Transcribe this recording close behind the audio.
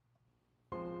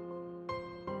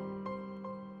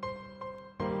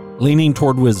Leaning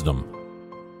Toward Wisdom,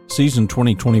 Season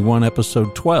 2021,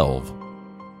 Episode 12,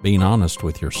 Being Honest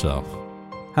with Yourself.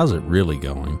 How's it really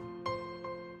going?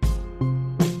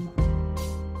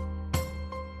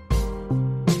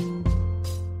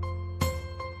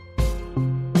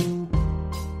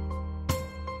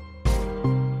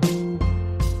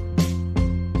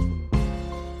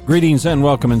 Greetings and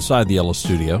welcome inside the Yellow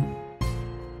Studio.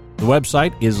 The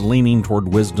website is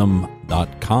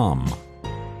leaningtowardwisdom.com.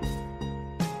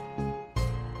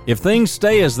 If things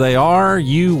stay as they are,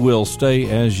 you will stay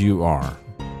as you are.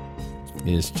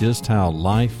 It's just how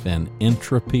life and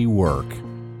entropy work.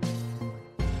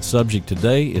 The subject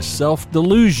today is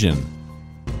self-delusion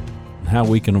and how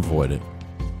we can avoid it.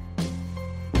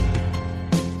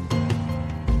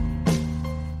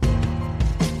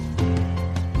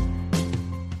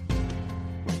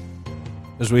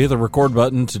 As we hit the record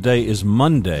button, today is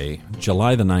Monday,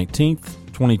 July the 19th,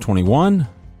 2021.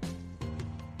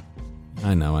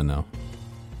 I know.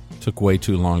 Took way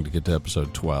too long to get to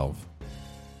episode 12.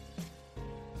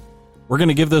 We're going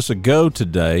to give this a go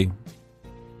today.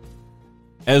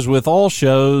 As with all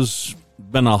shows,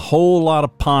 been a whole lot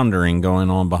of pondering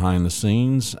going on behind the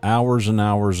scenes. Hours and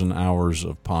hours and hours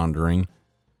of pondering.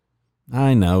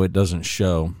 I know it doesn't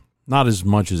show. Not as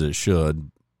much as it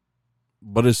should.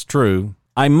 But it's true.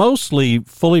 I mostly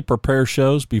fully prepare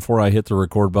shows before I hit the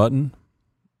record button.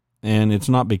 And it's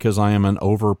not because I am an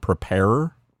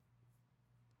over-preparer.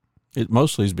 It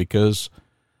mostly is because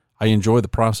I enjoy the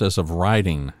process of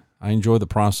writing. I enjoy the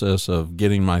process of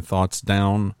getting my thoughts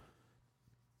down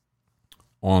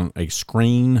on a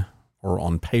screen or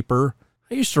on paper.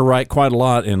 I used to write quite a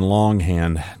lot in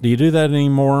longhand. Do you do that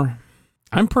anymore?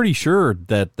 I'm pretty sure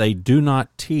that they do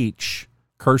not teach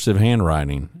cursive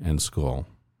handwriting in school.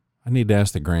 I need to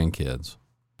ask the grandkids,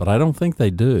 but I don't think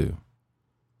they do.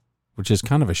 Which is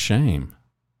kind of a shame.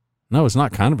 No, it's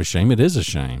not kind of a shame. It is a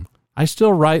shame. I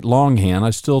still write longhand.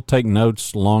 I still take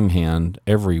notes longhand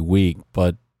every week,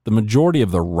 but the majority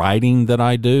of the writing that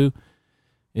I do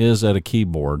is at a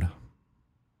keyboard.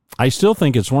 I still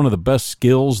think it's one of the best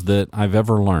skills that I've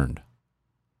ever learned.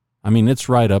 I mean, it's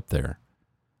right up there.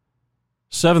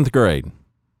 7th grade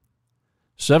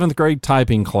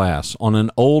typing class on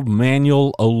an old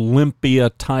manual Olympia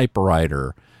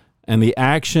typewriter, and the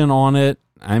action on it,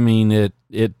 I mean, it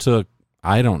took,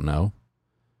 I don't know,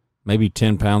 maybe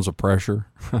 10 pounds of pressure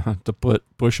to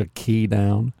push a key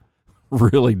down.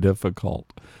 Really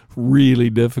difficult.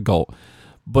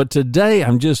 But today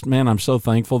I'm so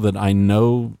thankful that I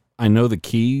know the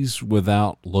keys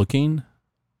without looking.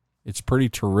 It's pretty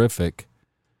terrific.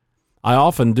 I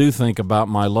often do think about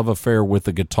my love affair with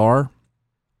the guitar,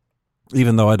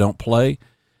 even though I don't play.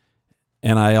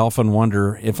 And I often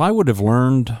wonder if I would have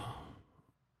learned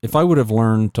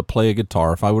to play a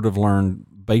guitar, if I would have learned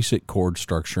basic chord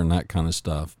structure and that kind of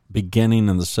stuff, beginning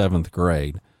in the 7th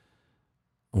grade,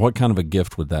 what kind of a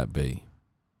gift would that be?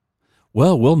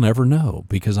 Well, we'll never know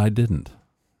because I didn't.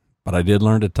 But I did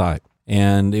learn to type,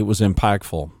 and it was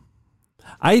impactful.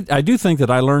 I do think that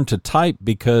I learned to type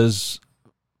because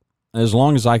as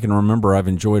long as I can remember, I've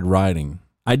enjoyed writing.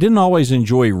 I didn't always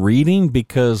enjoy reading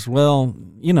because, well,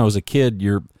 you know, as a kid,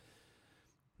 you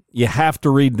have to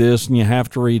read this and you have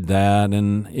to read that.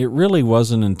 And it really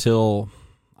wasn't until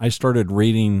I started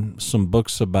reading some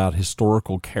books about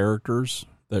historical characters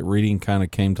that reading kind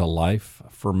of came to life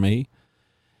for me.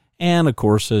 And of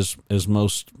course, as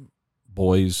most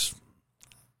boys,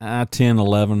 10,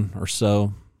 11 or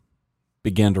so,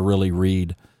 began to really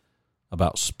read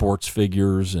about sports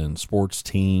figures and sports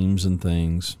teams and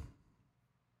things.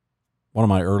 One of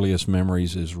my earliest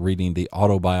memories is reading the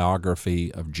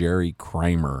autobiography of Jerry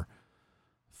Kramer,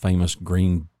 famous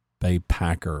Green Bay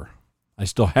Packer. I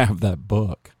still have that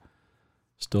book.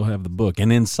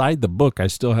 And inside the book, I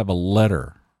still have a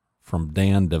letter from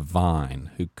Dan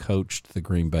Devine, who coached the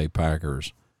Green Bay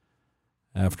Packers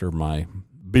after my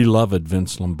beloved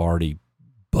Vince Lombardi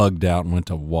bugged out and went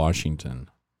to Washington.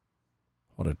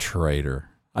 What a traitor.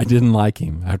 I didn't like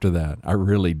him after that. I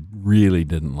really, really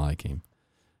didn't like him.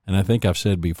 And I think I've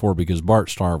said before, because Bart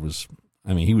Starr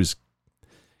he was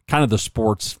kind of the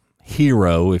sports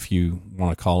hero, if you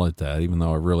want to call it that, even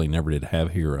though I really never did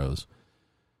have heroes.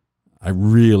 I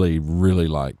really, really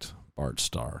liked Bart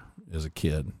Starr as a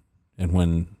kid. And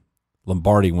when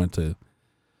Lombardi went to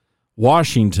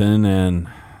Washington and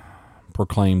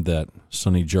proclaimed that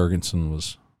Sonny Jurgensen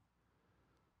was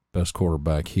best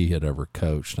quarterback he had ever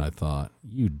coached, I thought,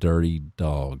 you dirty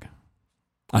dog.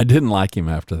 I didn't like him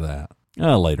after that.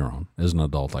 Later on, as an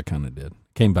adult, I kind of did.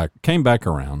 Came back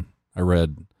around. I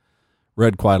read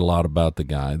quite a lot about the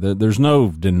guy. There's no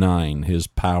denying his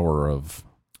power of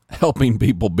helping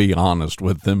people be honest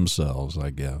with themselves, I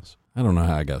guess. I don't know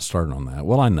how I got started on that.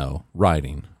 Well, I know.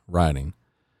 Writing.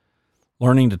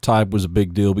 Learning to type was a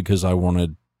big deal because I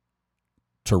wanted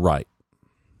to write.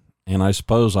 And I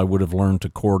suppose I would have learned to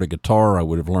chord a guitar. I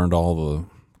would have learned all the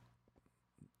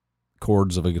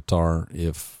chords of a guitar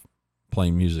if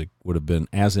playing music would have been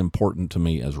as important to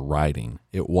me as writing.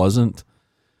 It wasn't.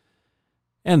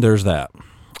 And there's that.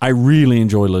 I really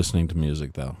enjoy listening to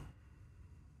music, though.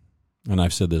 And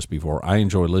I've said this before. I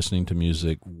enjoy listening to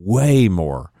music way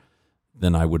more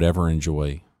than I would ever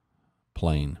enjoy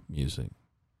playing music,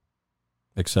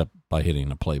 except by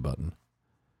hitting a play button.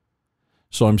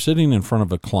 So I'm sitting in front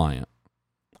of a client,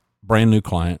 brand new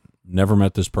client, never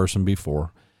met this person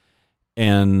before,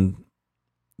 and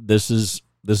this is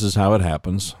how it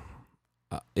happens.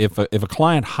 If a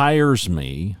client hires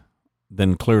me,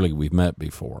 then clearly we've met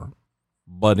before.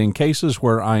 But in cases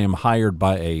where I am hired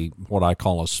by what I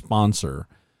call a sponsor,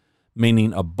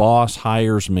 meaning a boss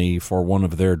hires me for one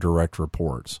of their direct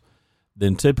reports,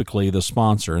 then typically the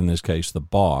sponsor, in this case the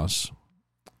boss,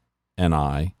 and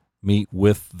I meet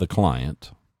with the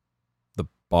client, the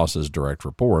boss's direct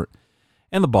report,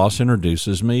 and the boss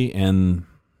introduces me, and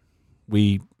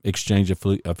we exchange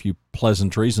a few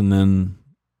pleasantries, and then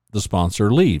the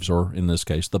sponsor leaves, or in this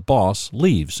case the boss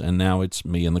leaves, and now it's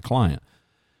me and the client.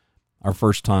 Our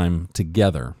first time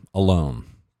together, alone.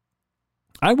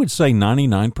 I would say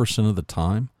 99% of the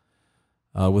time,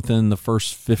 within the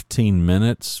first 15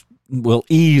 minutes, well,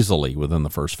 easily within the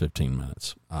first 15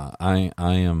 minutes, I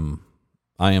am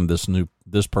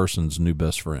this person's new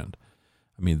best friend.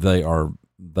 I mean, they are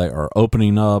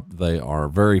opening up. They are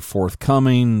very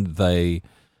forthcoming.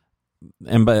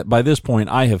 And by this point,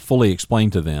 I have fully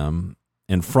explained to them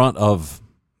in front of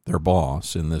their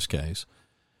boss, in this case,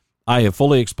 I have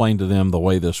fully explained to them the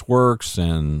way this works,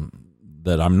 and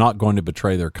that I'm not going to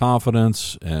betray their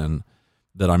confidence, and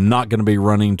that I'm not going to be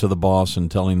running to the boss and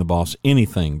telling the boss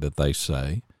anything that they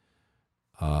say.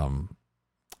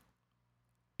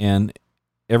 And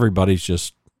everybody's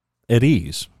just at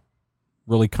ease,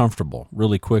 really comfortable,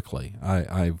 really quickly.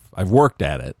 I've worked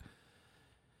at it.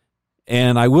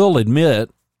 And I will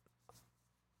admit,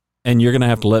 and you're going to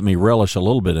have to let me relish a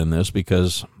little bit in this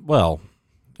because, well,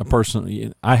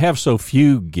 I have so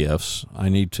few gifts, I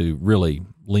need to really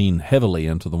lean heavily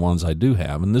into the ones I do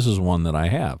have, and this is one that I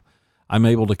have. I'm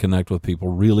able to connect with people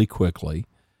really quickly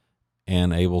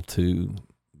and able to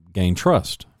gain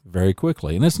trust very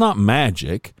quickly. And it's not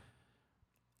magic.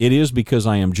 It is because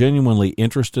I am genuinely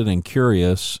interested and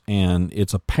curious, and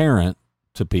it's apparent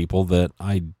to people that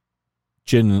I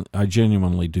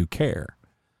genuinely do care.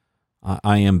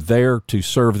 I am there to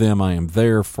serve them. I am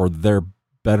there for their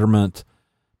betterment.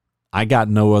 I got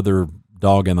no other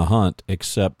dog in the hunt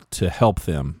except to help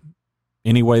them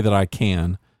any way that I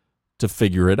can to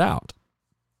figure it out.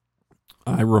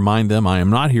 I remind them I am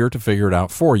not here to figure it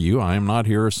out for you. I am not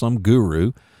here as some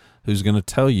guru who's going to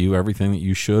tell you everything that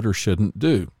you should or shouldn't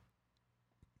do.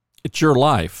 It's your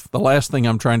life. The last thing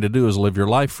I'm trying to do is live your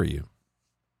life for you.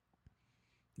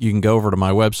 You can go over to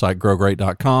my website,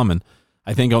 growgreat.com, and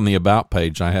I think on the About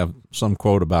page I have some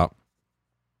quote about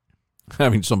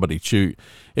having somebody chew.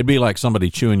 It'd be like somebody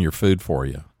chewing your food for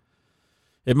you.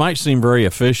 It might seem very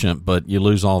efficient, but you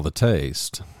lose all the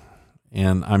taste.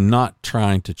 And I'm not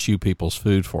trying to chew people's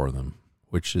food for them,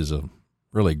 which is a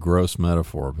really gross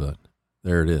metaphor, but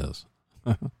there it is.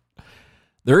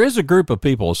 There is a group of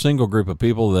people, a single group of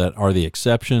people that are the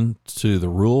exception to the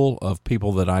rule of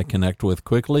people that I connect with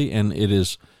quickly, and it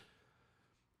is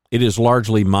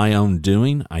largely my own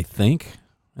doing, I think,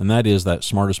 and that is that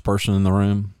smartest person in the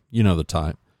room. You know the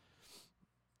type.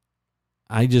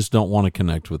 I just don't want to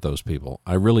connect with those people.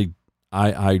 I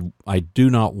do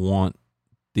not want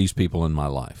these people in my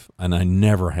life, and I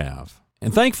never have.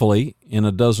 And thankfully, in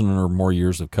a dozen or more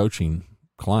years of coaching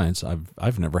clients,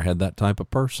 I've never had that type of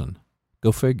person.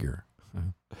 Go figure.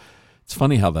 It's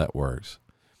funny how that works.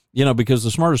 You know, because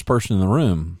the smartest person in the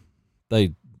room,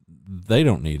 they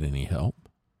don't need any help.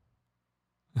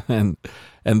 And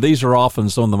these are often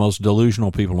some of the most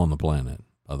delusional people on the planet,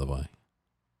 by the way.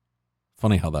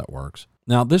 Funny how that works.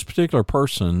 Now, this particular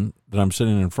person that I'm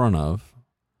sitting in front of,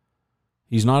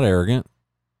 he's not arrogant.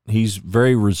 He's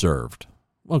very reserved.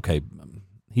 Okay,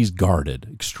 he's guarded,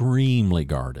 extremely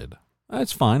guarded.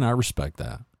 That's fine. I respect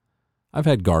that. I've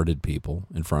had guarded people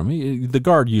in front of me. The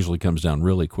guard usually comes down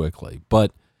really quickly,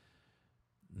 but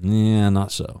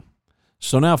not so.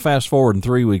 So now fast forward, and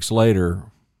 3 weeks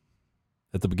later,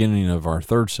 at the beginning of our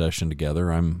third session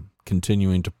together, I'm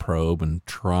continuing to probe and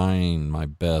trying my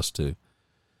best to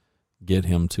get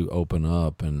him to open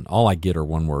up, and all I get are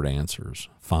one-word answers.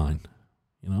 Fine.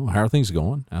 How are things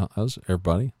going? How's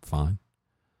everybody? Fine.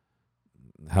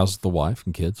 How's the wife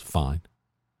and kids? Fine.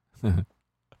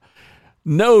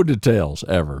 No details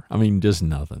ever. I mean, just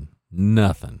nothing.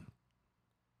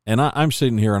 And I'm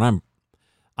sitting here and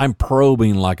I'm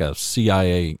probing like a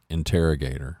CIA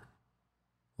interrogator.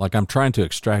 Like I'm trying to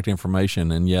extract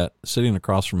information, and yet sitting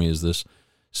across from me is this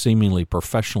seemingly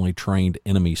professionally trained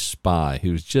enemy spy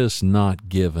who's just not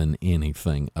given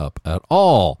anything up at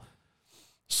all.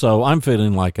 So I'm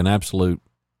feeling like an absolute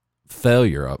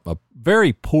failure, a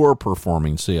very poor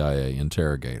performing CIA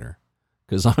interrogator.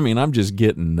 Because, I'm just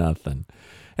getting nothing.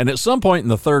 And at some point in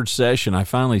the third session, I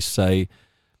finally say,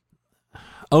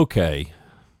 okay,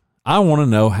 I want to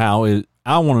know how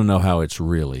it's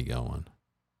really going.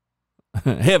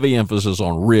 Heavy emphasis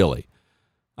on really.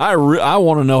 I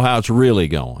want to know how it's really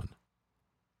going.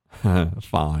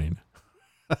 Fine.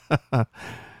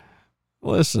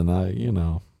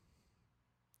 Listen,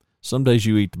 some days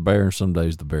you eat the bear, some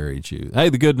days the bear eats you. Hey,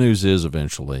 the good news is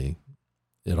eventually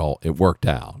it worked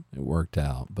out. It worked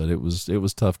out, but it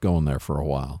was tough going there for a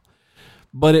while.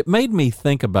 But it made me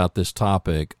think about this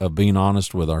topic of being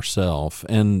honest with ourselves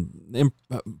and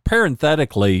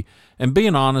parenthetically, and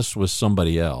being honest with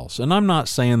somebody else. And I'm not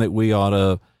saying that we ought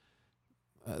to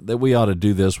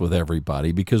do this with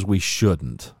everybody, because we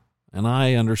shouldn't. And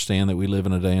I understand that we live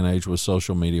in a day and age with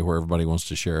social media where everybody wants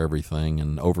to share everything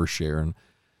and overshare, and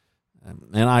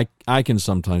I can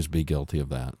sometimes be guilty of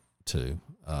that too.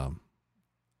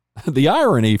 The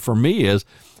irony for me is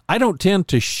I don't tend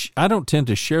to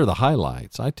share the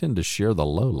highlights. I tend to share the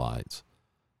lowlights.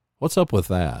 What's up with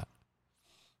that?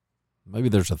 Maybe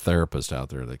there's a therapist out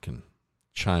there that can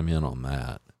chime in on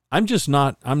that. I'm just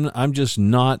not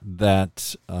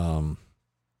that. I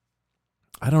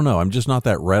don't know. I'm just not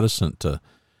that reticent to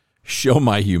show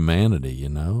my humanity.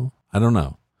 I don't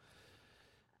know.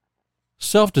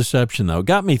 Self-deception, though,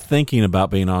 got me thinking about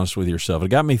being honest with yourself. It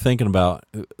got me thinking about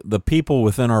the people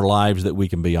within our lives that we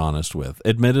can be honest with.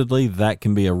 Admittedly, that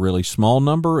can be a really small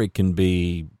number. It can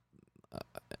be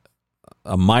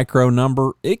a micro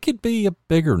number. It could be a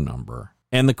bigger number.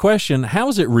 And the question, how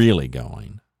is it really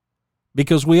going?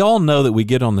 Because we all know that we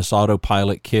get on this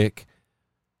autopilot kick.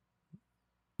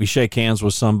 We shake hands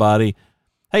with somebody.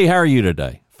 Hey, how are you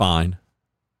today? Fine.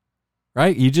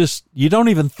 Right? You don't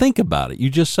even think about it. You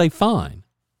just say fine.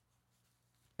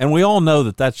 And we all know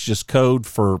that that's just code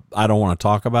for I don't want to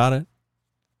talk about it,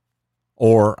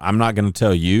 or I'm not going to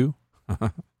tell you,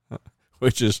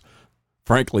 which is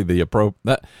frankly the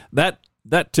appropriate.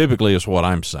 That typically is what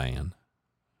I'm saying.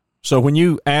 So when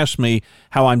you ask me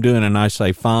how I'm doing and I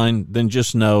say fine, then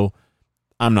just know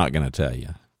I'm not going to tell you.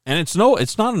 And it's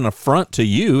not an affront to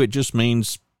you. It just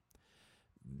means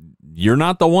you're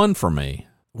not the one for me.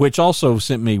 Which also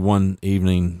sent me one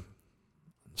evening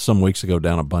some weeks ago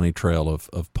down a bunny trail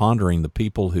of pondering the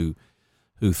people who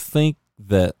think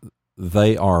that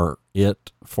they are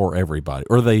it for everybody,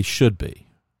 or they should be,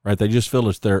 right? They just feel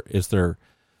it's their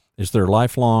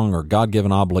lifelong or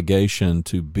God-given obligation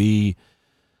to be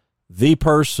the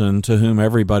person to whom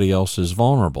everybody else is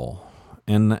vulnerable.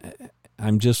 And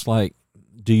I'm just like,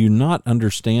 do you not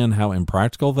understand how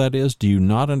impractical that is? Do you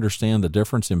not understand the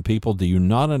difference in people? Do you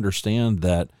not understand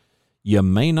that you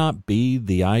may not be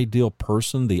the ideal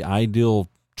person, the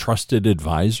ideal trusted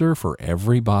advisor for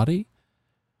everybody?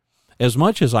 As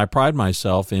much as I pride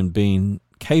myself in being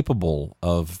capable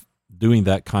of doing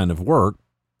that kind of work,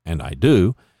 and I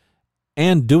do,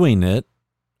 and doing it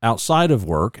outside of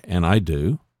work, and I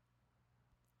do,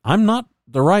 I'm not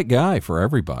the right guy for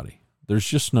everybody. There's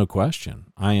just no question.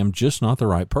 I am just not the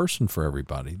right person for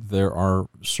everybody. There are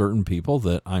certain people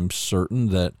that I'm certain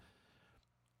that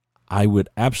I would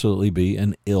absolutely be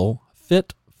an ill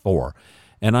fit for.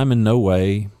 And I'm in no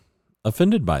way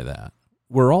offended by that.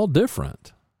 We're all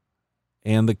different.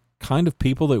 And the kind of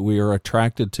people that we are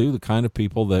attracted to, the kind of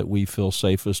people that we feel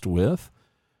safest with,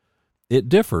 it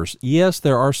differs. Yes,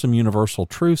 there are some universal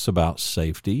truths about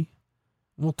safety.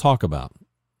 We'll talk about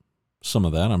some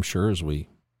of that, I'm sure, as we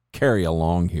carry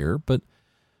along here, but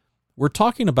we're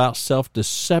talking about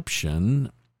self-deception,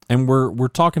 and we're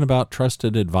talking about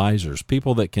trusted advisors,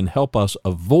 people that can help us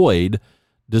avoid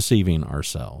deceiving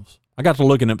ourselves. I got to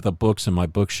looking at the books in my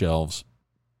bookshelves,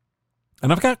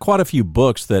 and I've got quite a few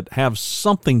books that have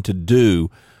something to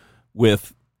do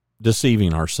with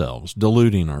deceiving ourselves,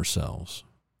 deluding ourselves,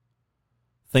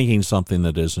 thinking something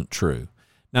that isn't true.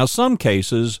 Now, some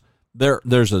cases,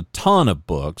 there's a ton of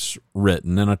books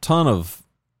written and a ton of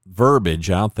verbiage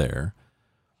out there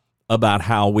about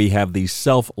how we have these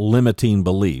self-limiting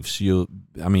beliefs.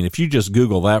 If you just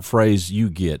Google that phrase, you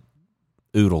get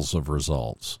oodles of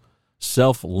results.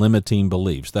 Self-limiting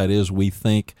beliefs. That is, we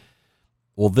think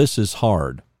well, this is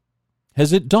hard.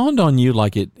 Has it dawned on you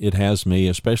like it has me,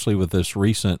 especially with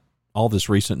all this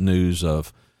recent news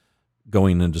of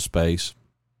going into space,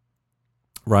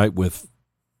 right? With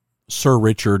Sir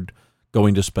Richard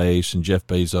going to space and Jeff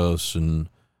Bezos and,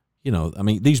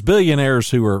 these billionaires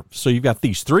so you've got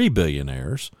these 3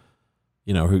 billionaires,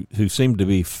 who seem to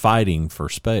be fighting for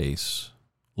space,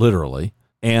 literally.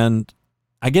 And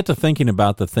I get to thinking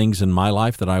about the things in my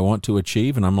life that I want to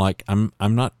achieve, and I'm like, I'm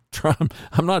not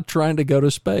trying to go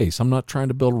to space. I'm not trying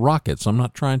to build rockets. I'm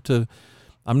not trying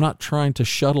to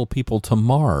shuttle people to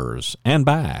Mars and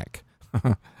back.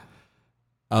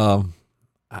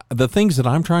 The things that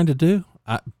I'm trying to do,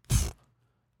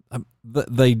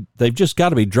 they've just got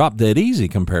to be drop dead easy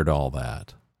compared to all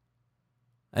that.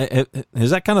 Has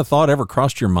that kind of thought ever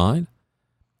crossed your mind?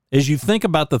 As you think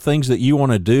about the things that you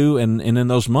want to do, and in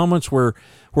those moments where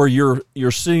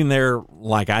you're sitting there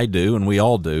like I do, and we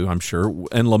all do, I'm sure,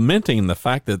 and lamenting the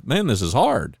fact that, man, this is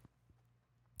hard.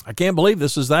 I can't believe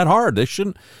this is that hard. This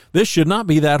should not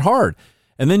be that hard.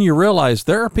 And then you realize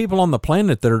there are people on the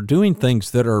planet that are doing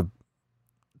things that are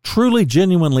truly,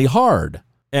 genuinely hard.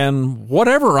 And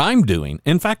whatever I'm doing,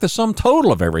 in fact, the sum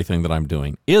total of everything that I'm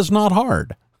doing is not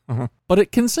hard, but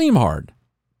it can seem hard.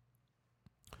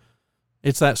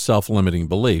 It's that self-limiting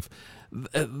belief.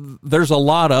 There's a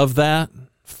lot of that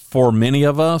for many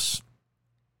of us.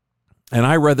 And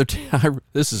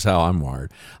this is how I'm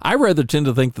wired. I rather tend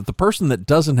to think that the person that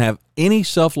doesn't have any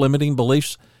self-limiting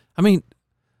beliefs,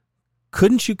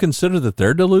 couldn't you consider that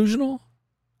they're delusional?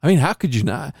 How could you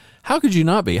not? How could you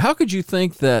not be? How could you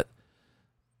think that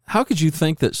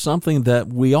something that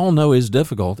we all know is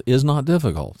difficult is not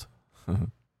difficult?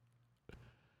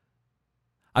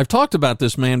 I've talked about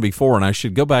this man before, and I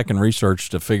should go back and research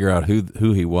to figure out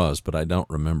who he was, but I don't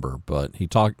remember. But he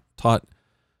taught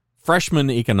freshman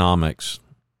economics.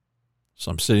 So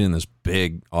I'm sitting in this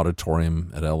big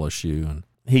auditorium at LSU, and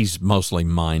he's mostly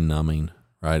mind-numbing,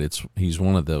 right? He's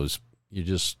one of those,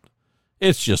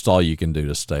 it's just all you can do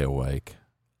to stay awake.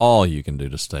 All you can do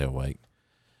to stay awake.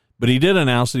 But he did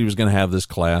announce that he was going to have this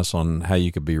class on how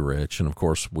you could be rich. And, of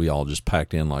course, we all just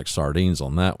packed in like sardines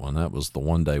on that one. That was the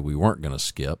one day we weren't going to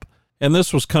skip. And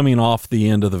this was coming off the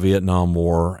end of the Vietnam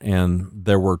War, and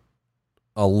there were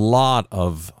a lot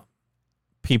of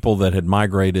people that had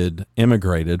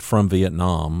immigrated from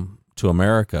Vietnam to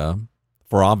America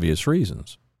for obvious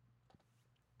reasons.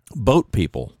 Boat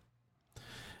people.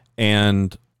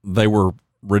 And they were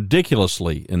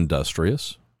ridiculously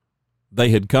industrious.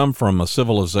 They had come from a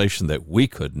civilization that we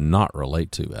could not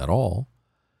relate to at all.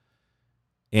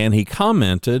 And he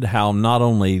commented how not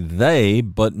only they,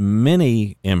 but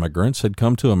many immigrants had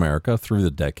come to America through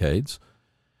the decades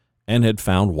and had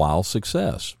found wild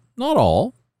success. Not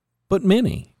all, but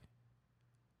many.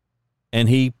 And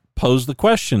he posed the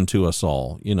question to us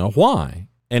all, why?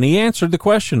 And he answered the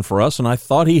question for us, and I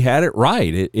thought he had it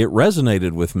right. It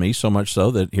resonated with me so much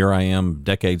so that here I am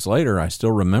decades later, I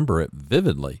still remember it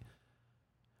vividly.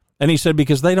 And he said,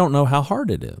 because they don't know how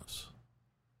hard it is.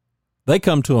 They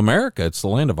come to America. It's the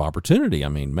land of opportunity.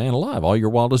 Man alive, all your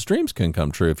wildest dreams can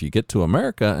come true if you get to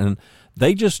America. And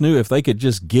they just knew if they could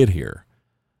just get here,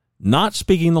 not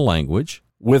speaking the language,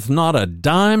 with not a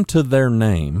dime to their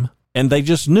name, and they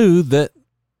just knew that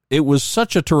it was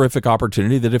such a terrific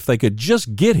opportunity that if they could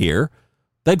just get here,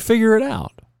 they'd figure it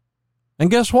out.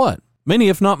 And guess what? Many,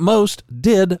 if not most,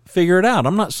 did figure it out.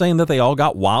 I'm not saying that they all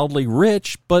got wildly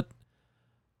rich, but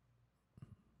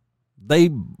they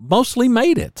mostly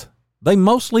made it. They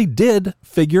mostly did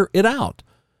figure it out.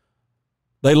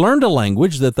 They learned a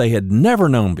language that they had never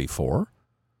known before.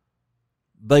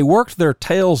 They worked their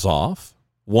tails off,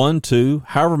 1, 2,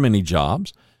 however many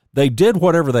jobs. They did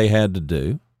whatever they had to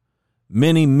do.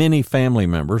 Many, many family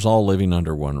members all living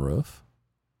under one roof,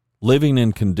 living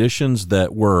in conditions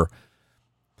that were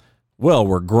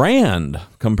grand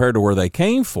compared to where they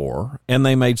came from, and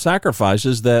they made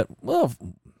sacrifices that,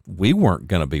 we weren't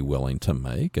going to be willing to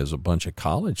make as a bunch of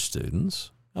college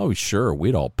students. Oh, sure,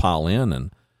 we'd all pile in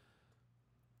and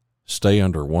stay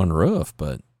under one roof,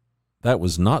 but that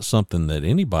was not something that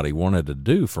anybody wanted to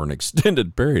do for an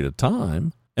extended period of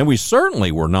time. And we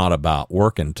certainly were not about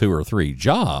working 2 or 3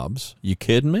 jobs. You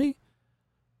kidding me?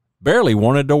 Barely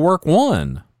wanted to work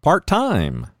one,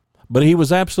 part-time. But he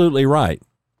was absolutely right.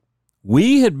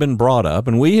 We had been brought up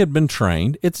and we had been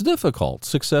trained. It's difficult.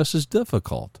 Success is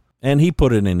difficult. And he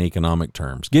put it in economic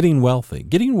terms. Getting wealthy.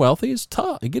 Getting wealthy is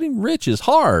tough. Getting rich is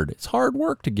hard. It's hard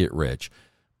work to get rich.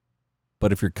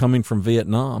 But if you're coming from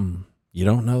Vietnam, you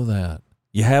don't know that.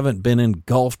 You haven't been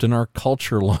engulfed in our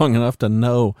culture long enough to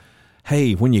know,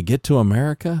 hey, when you get to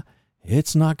America,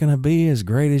 it's not going to be as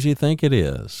great as you think it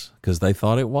is, because they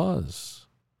thought it was.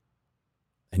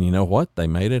 And you know what? They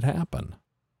made it happen.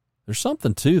 There's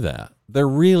something to that. There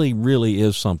really, really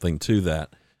is something to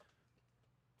that.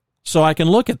 So I can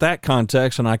look at that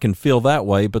context and I can feel that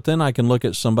way, but then I can look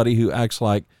at somebody who acts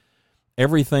like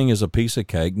everything is a piece of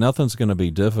cake, nothing's going to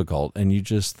be difficult, and you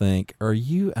just think, are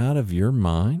you out of your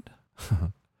mind?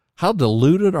 How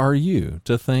deluded are you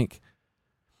to think?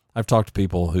 I've talked to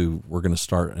people who were going to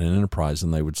start an enterprise,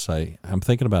 and they would say, I'm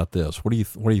thinking about this. What do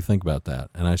you think about that?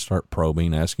 And I start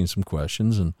probing, asking some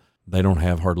questions, and they don't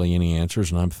have hardly any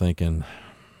answers, and I'm thinking,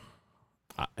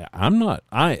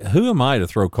 who am I to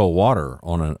throw cold water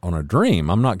on a dream?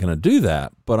 I'm not going to do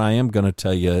that, but I am going to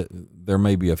tell you there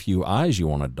may be a few I's you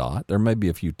want to dot. There may be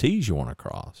a few T's you want to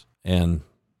cross. And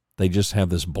they just have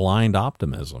this blind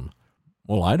optimism.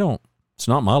 Well, it's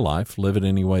not my life. Live it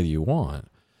any way you want.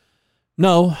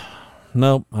 No,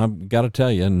 I've got to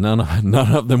tell you, none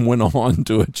of them went on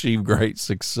to achieve great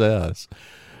success,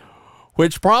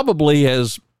 which probably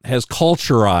has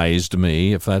culturized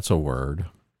me, if that's a word,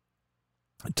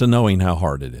 to knowing how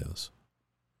hard it is,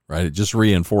 right? It just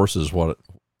reinforces what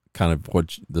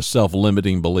the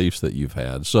self-limiting beliefs that you've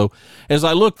had. So as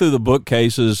I look through the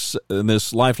bookcases and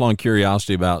this lifelong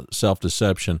curiosity about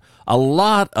self-deception, a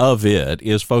lot of it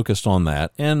is focused on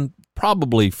that, and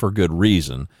probably for good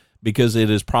reason, because it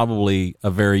is probably a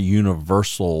very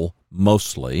universal,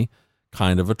 mostly,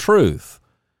 kind of a truth.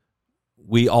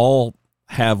 We all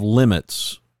have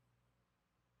limits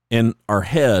in our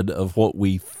head of what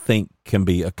we think can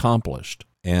be accomplished,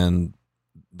 and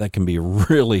that can be a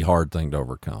really hard thing to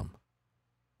overcome,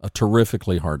 a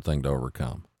terrifically hard thing to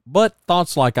overcome. But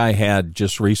thoughts like I had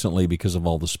just recently because of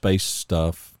all the space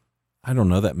stuff, I don't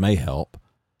know, that may help,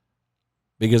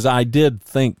 because I did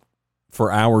think for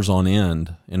hours on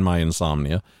end in my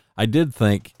insomnia, I did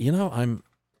think, I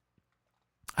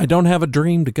don't have a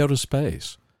dream to go to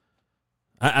space.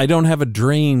 I don't have a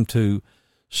dream to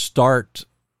start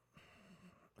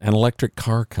an electric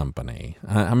car company.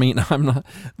 I'm not,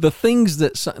 the things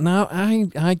that, now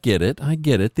I get it. I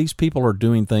get it. These people are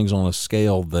doing things on a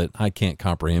scale that I can't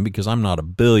comprehend because I'm not a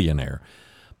billionaire.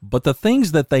 But the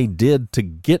things that they did to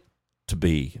get to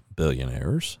be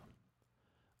billionaires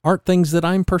aren't things that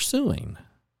I'm pursuing.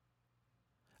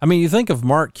 I mean, you think of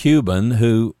Mark Cuban,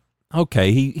 who,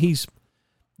 okay, he's,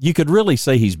 you could really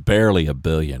say he's barely a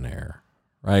billionaire,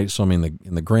 right? So, I mean,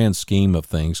 in the grand scheme of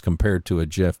things, compared to a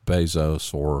Jeff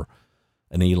Bezos or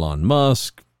an Elon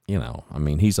Musk,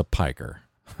 he's a piker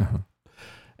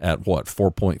at what,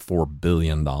 $4.4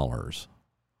 billion.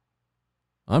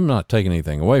 I'm not taking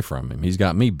anything away from him. He's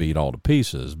got me beat all to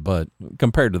pieces, but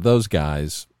compared to those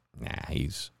guys,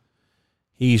 he's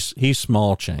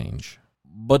small change.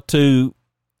 But to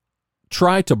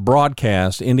try to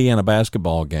broadcast Indiana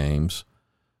basketball games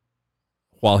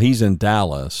while he's in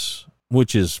Dallas,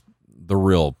 which is the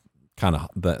real kind of,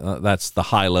 that's the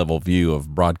high level view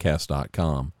of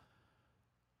broadcast.com,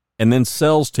 and then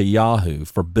sells to Yahoo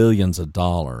for billions of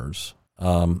dollars.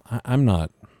 I'm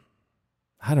not,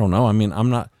 I don't know. I mean, I'm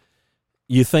not,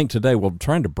 you think today, well,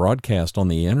 trying to broadcast on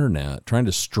the internet, trying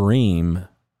to stream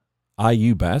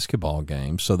IU basketball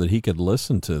games so that he could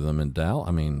listen to them in Dallas,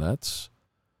 I mean, that's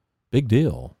big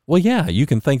deal. Well, yeah, you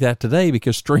can think that today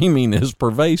because streaming is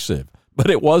pervasive, but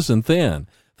it wasn't then.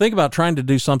 Think about trying to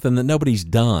do something that nobody's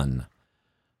done.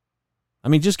 I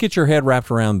mean, just get your head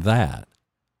wrapped around that.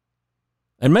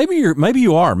 And maybe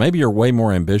you're way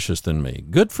more ambitious than me.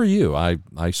 Good for you. I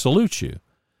salute you.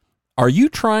 Are you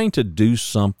trying to do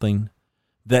something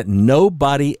that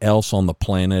nobody else on the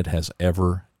planet has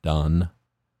ever done?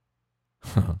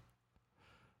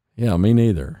 Yeah, me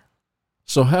neither.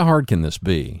 So how hard can this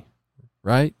be,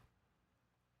 right?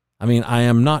 I mean, I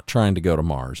am not trying to go to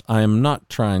Mars. I am not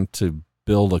trying to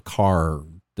build a car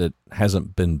that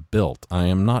hasn't been built. I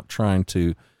am not trying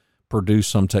to produce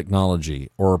some technology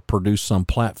or produce some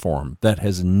platform that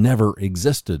has never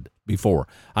existed before.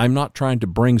 I'm not trying to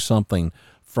bring something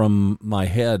from my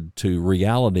head to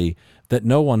reality that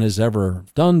no one has ever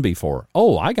done before.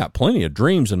 Oh, I got plenty of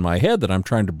dreams in my head that I'm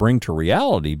trying to bring to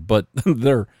reality, but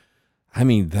they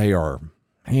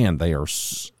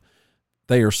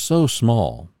are so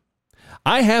small.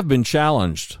 I have been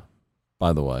challenged,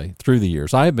 by the way, through the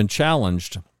years. I have been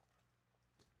challenged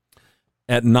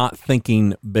at not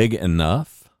thinking big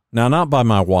enough. Now, not by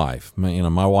my wife.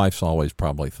 My wife's always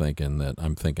probably thinking that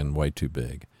I'm thinking way too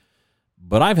big.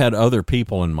 But I've had other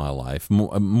people in my life,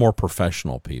 more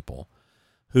professional people,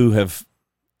 who have,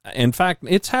 in fact,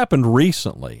 it's happened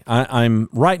recently. I'm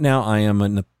in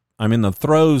the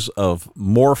throes of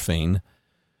morphing.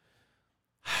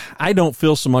 I don't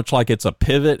feel so much like it's a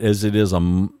pivot as it is a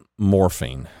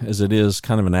morphing, as it is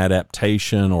kind of an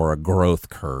adaptation or a growth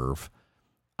curve.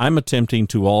 I'm attempting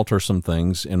to alter some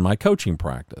things in my coaching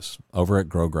practice over at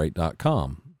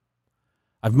growgreat.com.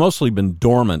 I've mostly been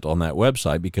dormant on that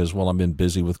website because, well, I've been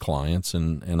busy with clients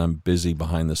and I'm busy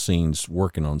behind the scenes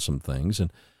working on some things.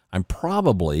 And I'm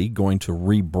probably going to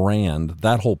rebrand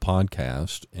that whole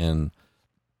podcast and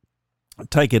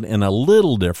take it in a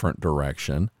little different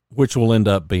direction, which will end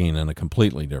up being in a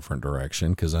completely different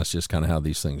direction because that's just kind of how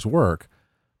these things work.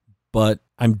 But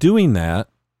I'm doing that.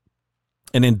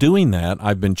 And in doing that,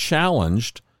 I've been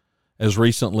challenged as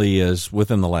recently as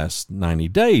within the last 90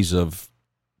 days of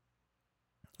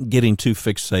getting too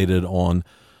fixated on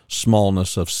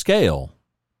smallness of scale.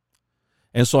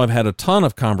 And so I've had a ton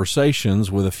of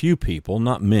conversations with a few people,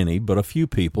 not many, but a few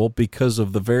people, because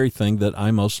of the very thing that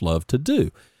I most love to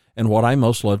do. And what I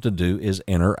most love to do is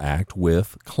interact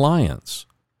with clients.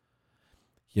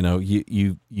 You know,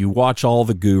 you watch all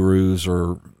the gurus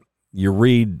or you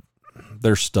read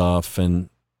their stuff, and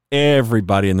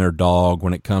everybody and their dog,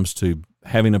 when it comes to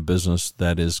having a business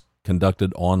that is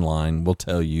conducted online, will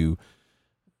tell you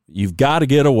you've got to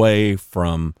get away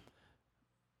from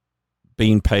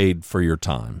being paid for your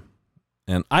time.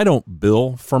 And I don't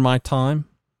bill for my time.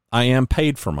 I am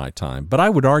paid for my time, but I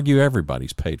would argue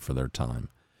everybody's paid for their time.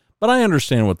 But I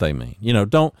understand what they mean. You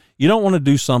don't want to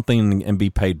do something and be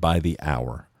paid by the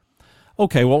hour.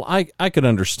 Okay, well, I could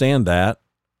understand that.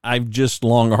 I've just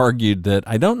long argued that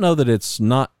I don't know that it's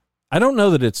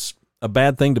a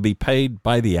bad thing to be paid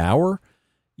by the hour.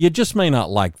 You just may not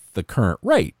like the current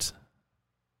rate.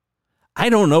 I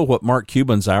don't know what Mark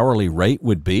Cuban's hourly rate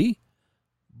would be,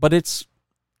 but it's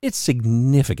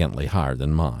significantly higher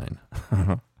than mine.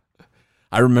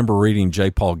 I remember reading J.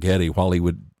 Paul Getty while he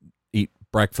would eat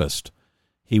breakfast.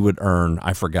 He would earn,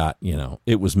 I forgot,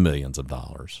 it was millions of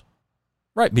dollars.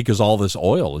 Right, because all this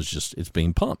oil is it's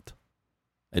being pumped.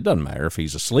 It doesn't matter if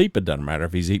he's asleep. It doesn't matter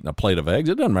if he's eating a plate of eggs.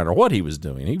 It doesn't matter what he was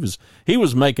doing. He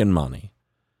was making money.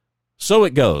 So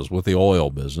it goes with the oil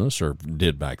business, or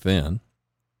did back then.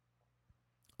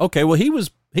 Okay, well, he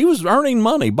was earning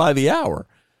money by the hour.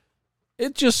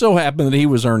 It just so happened that he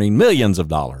was earning millions of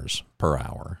dollars per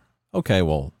hour. Okay,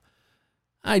 well,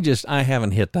 I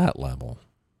haven't hit that level.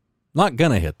 Not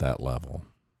going to hit that level.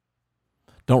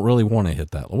 Don't really want to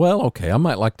hit that. Well, okay, I'd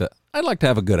like to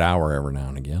have a good hour every now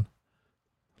and again.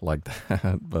 Like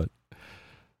that, but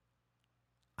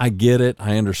I get it.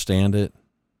 I understand it.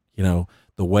 The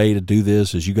way to do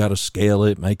this is you got to scale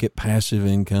it, make it passive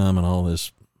income and all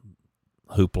this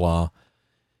hoopla.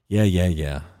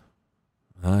 Yeah.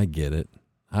 I get it.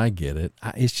 I'm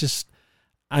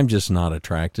just not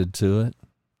attracted to it,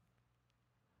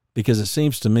 because it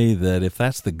seems to me that if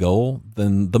that's the goal,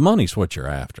 then the money's what you're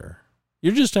after.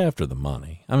 You're just after the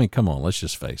money. I mean, come on, let's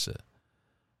just face it.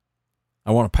 I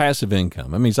want a passive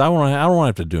income. That means I don't want to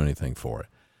have to do anything for it.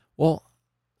 Well,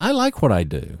 I like what I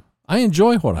do. I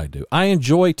enjoy what I do. I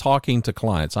enjoy talking to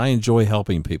clients. I enjoy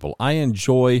helping people. I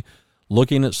enjoy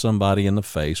looking at somebody in the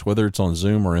face, whether it's on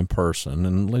Zoom or in person,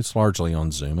 and it's largely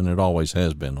on Zoom, and it always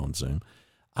has been on Zoom.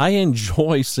 I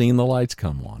enjoy seeing the lights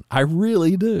come on. I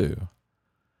really do.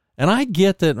 And I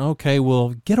get that, okay, well,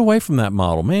 get away from that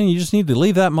model. Man, you just need to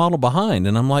leave that model behind.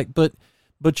 And I'm like, but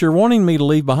you're wanting me to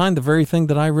leave behind the very thing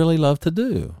that I really love to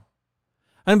do.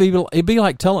 And it'd be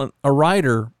like telling a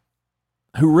writer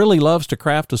who really loves to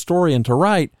craft a story and to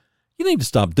write, you need to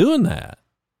stop doing that.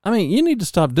 I mean, you need to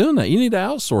stop doing that. You need to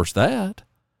outsource that.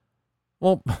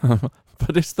 Well,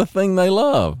 but it's the thing they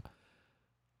love.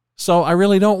 So I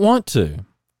really don't want to.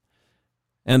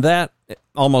 And that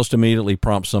almost immediately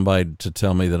prompts somebody to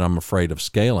tell me that I'm afraid of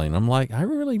scaling. I'm like, I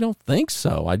really don't think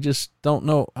so. I just don't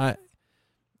know.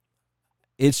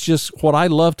 It's just what I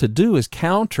love to do is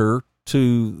counter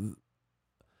to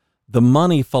the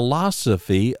money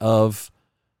philosophy of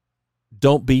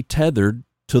don't be tethered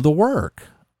to the work.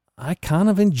 I kind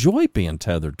of enjoy being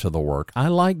tethered to the work. I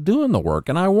like doing the work,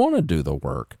 and I want to do the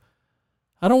work.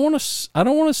 I don't want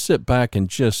to sit back and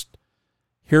just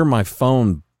hear my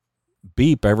phone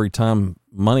beep every time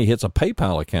money hits a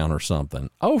PayPal account or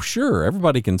something. Oh, sure.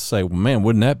 Everybody can say, well, man,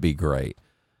 wouldn't that be great?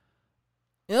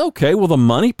 Okay, well, the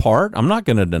money part, I'm not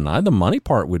going to deny the money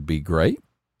part would be great,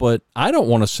 but I don't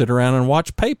want to sit around and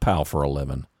watch PayPal for a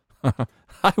living.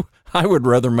 I would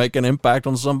rather make an impact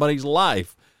on somebody's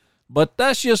life, but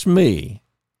that's just me.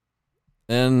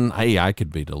 And hey, I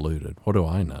could be deluded. What do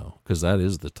I know? Because that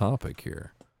is the topic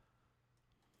here.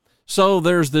 So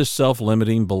there's this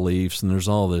self-limiting beliefs, and there's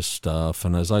all this stuff.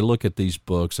 And as I look at these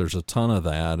books, there's a ton of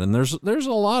that. And there's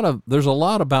a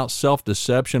lot about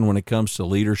self-deception when it comes to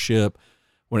leadership,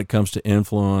 when it comes to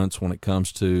influence, when it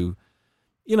comes to,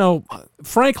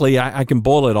 frankly, I can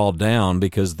boil it all down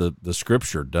because the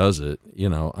scripture does it.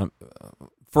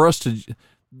 For us to,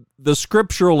 the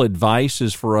scriptural advice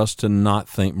is for us to not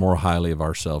think more highly of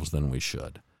ourselves than we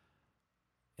should.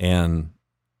 And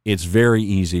it's very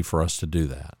easy for us to do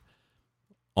that.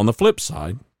 On the flip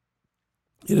side,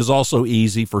 it is also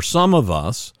easy for some of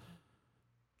us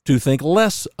to think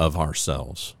less of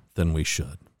ourselves than we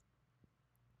should.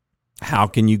 How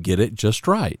can you get it just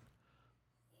right?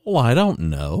 Well, I don't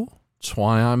know. That's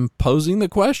why I'm posing the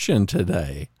question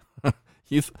today.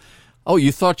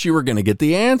 You thought you were going to get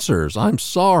the answers. I'm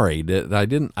sorry. I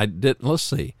didn't. Let's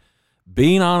see.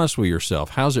 Being honest with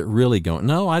yourself. How's it really going?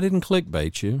 No, I didn't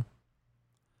clickbait you.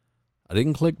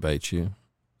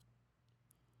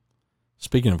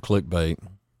 Speaking of clickbait,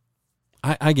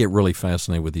 I get really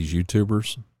fascinated with these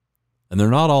YouTubers, and they're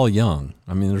not all young.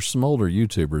 I mean, there's some older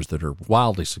YouTubers that are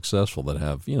wildly successful that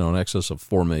have, in excess of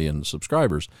 4 million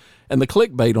subscribers. And the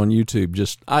clickbait on YouTube,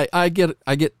 just I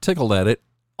get tickled at it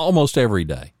almost every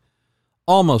day.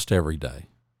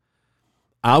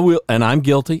 I will, and I'm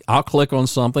guilty. I'll click on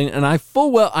something, and I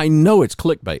know it's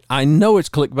clickbait. I know it's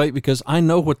clickbait because I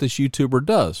know what this YouTuber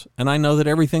does, and I know that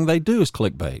everything they do is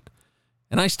clickbait,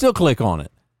 and I still click on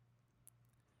it.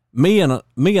 Me and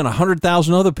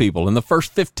 100,000 other people in the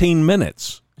first 15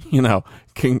 minutes,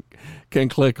 can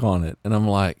click on it, and I'm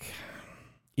like,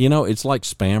 it's like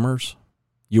spammers.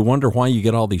 You wonder why you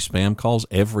get all these spam calls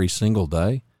every single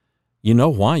day. You know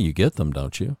why you get them,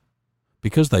 don't you?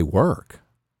 Because they work.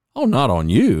 Oh, not on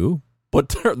you,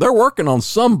 but they're working on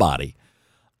somebody.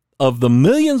 Of the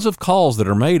millions of calls that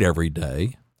are made every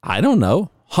day, I don't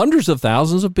know, hundreds of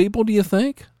thousands of people, do you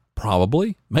think?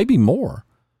 Probably, maybe more,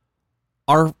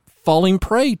 are falling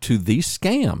prey to these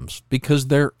scams because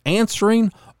they're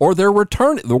answering or they're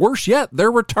returning. The worse yet,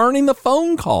 they're returning the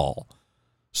phone call.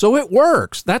 So it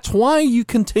works. That's why you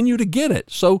continue to get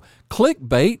it. So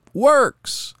clickbait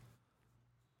works.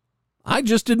 I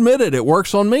just admitted it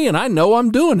works on me, and I know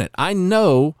I'm doing it. I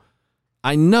know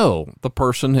the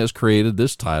person has created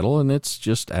this title, and it's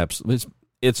just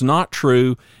it's not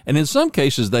true. And in some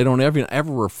cases, they don't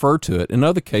ever refer to it. In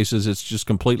other cases, it's just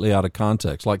completely out of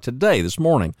context. Like this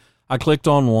morning, I clicked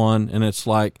on one, and it's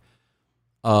like,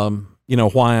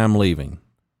 why I'm leaving.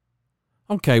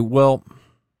 Okay, well,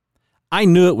 I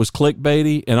knew it was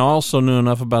clickbaity, and I also knew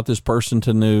enough about this person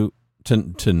to know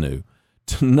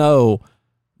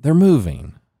they're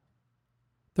moving.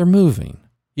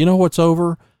 You know what's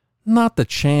over? Not the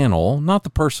channel, not the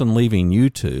person leaving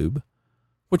YouTube,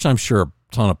 which I'm sure a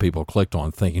ton of people clicked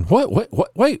on thinking,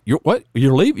 wait, you're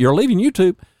leaving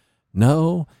YouTube?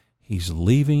 No, he's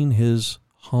leaving his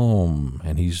home,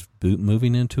 and he's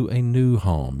moving into a new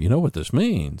home. You know what this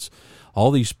means?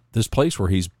 This place where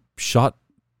he's shot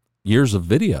years of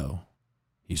video,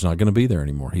 he's not going to be there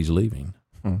anymore. He's leaving.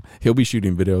 He'll be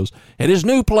shooting videos at his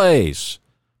new place,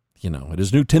 at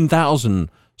his new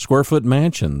 10,000 square foot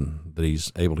mansion that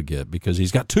he's able to get because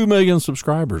he's got 2 million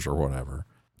subscribers or whatever.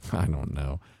 I don't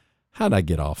know. How'd I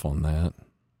get off on that?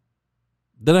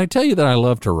 Did I tell you that I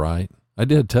love to write? I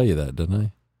did tell you that, didn't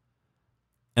I?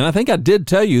 And I think I did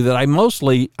tell you that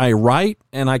I write,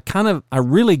 and I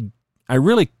really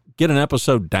get an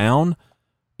episode down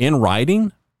in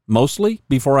writing mostly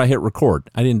before I hit record.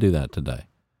 I didn't do that today.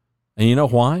 And you know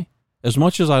why? As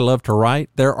much as I love to write,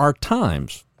 there are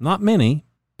times, not many,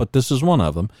 but this is one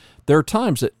of them. There are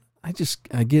times that I just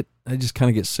kind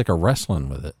of get sick of wrestling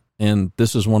with it. And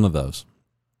this is one of those.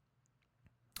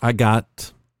 I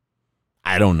got,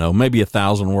 I don't know, maybe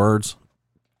 1,000 words.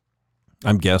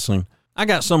 I'm guessing. I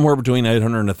got somewhere between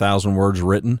 800 and 1,000 words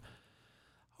written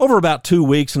over about 2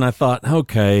 weeks. And I thought,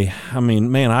 okay,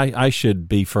 I should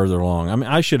be further along.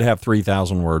 I should have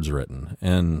 3,000 words written,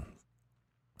 and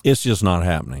it's just not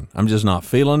happening. I'm just not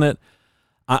feeling it.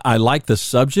 I like the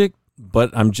subject,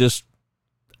 but I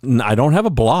don't have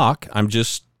a block. I'm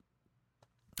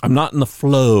not in the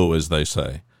flow, as they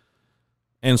say.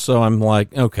 And so I'm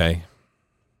like, okay,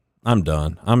 I'm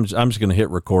done. I'm just going to hit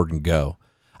record and go.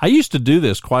 I used to do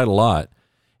this quite a lot.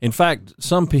 In fact,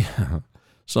 some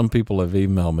people have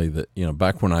emailed me that,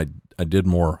 back when I did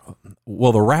more,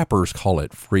 well, the rappers call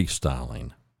it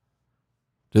freestyling.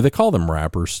 Do they call them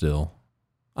rappers still?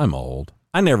 I'm old.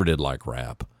 I never did like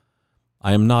rap.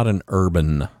 I am not an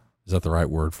urban. Is that the right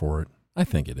word for it? I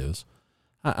think it is.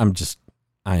 I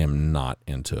am not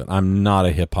into it. I'm not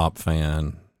a hip hop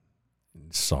fan.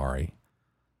 Sorry.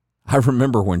 I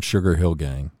remember when Sugar Hill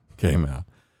Gang came out.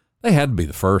 They had to be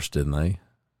the first, didn't they?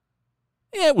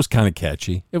 Yeah, it was kind of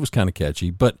catchy.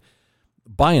 But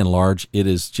by and large, it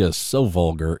is just so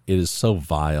vulgar. It is so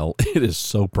vile. It is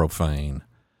so profane.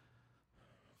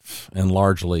 And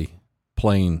largely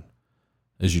playing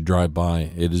as you drive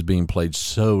by, it is being played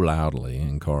so loudly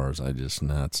in cars. It's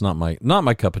not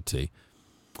my cup of tea.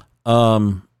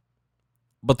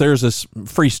 But there's this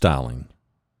freestyling.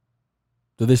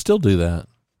 Do they still do that?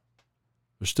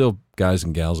 There's still guys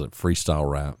and gals that freestyle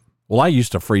rap. Well, I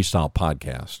used to freestyle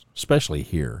podcast, especially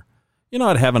here.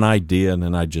 I'd have an idea and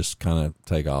then I'd just kind of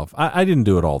take off. I didn't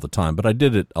do it all the time, but I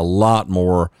did it a lot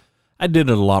more. I did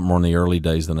it a lot more in the early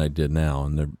days than I did now.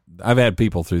 And I've had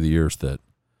people through the years that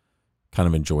kind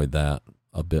of enjoyed that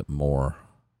a bit more,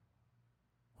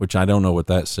 which I don't know what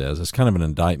that says. It's kind of an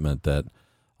indictment that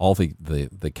all the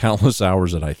countless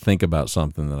hours that I think about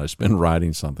something, that I spend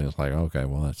writing something, it's like, okay,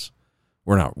 well,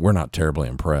 we're not terribly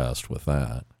impressed with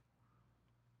that.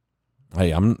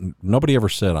 Hey, nobody ever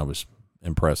said I was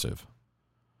impressive.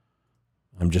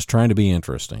 I'm just trying to be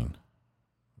interesting,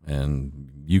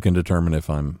 and you can determine if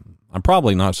I'm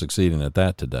probably not succeeding at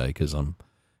that today because I'm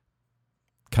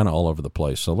kind of all over the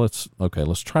place. So let's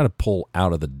try to pull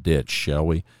out of the ditch, shall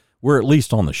we? We're at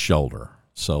least on the shoulder.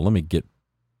 So let me get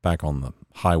back on the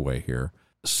highway here.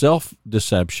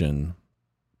 Self-deception,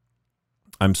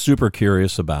 I'm super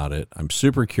curious about it. I'm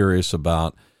super curious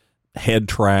about head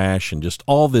trash and just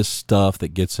all this stuff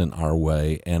that gets in our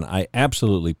way. And I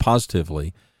absolutely,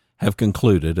 positively have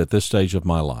concluded at this stage of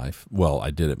my life, well,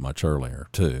 I did it much earlier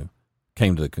too,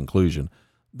 came to the conclusion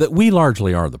that we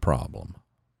largely are the problem.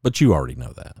 But you already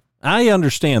know that. I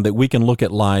understand that we can look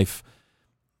at life.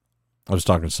 I was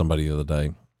talking to somebody the other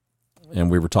day,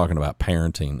 and we were talking about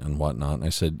parenting and whatnot. And I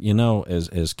said,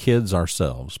 as kids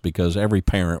ourselves, because every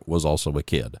parent was also a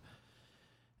kid.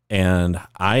 And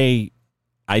I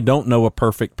don't know a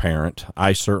perfect parent.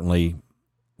 I certainly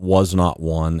was not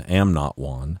one, am not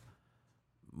one.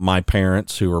 My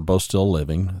parents, who are both still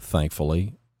living,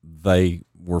 thankfully, they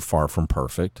were far from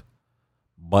perfect.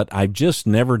 But I just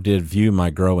never did view my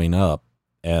growing up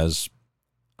as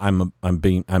I'm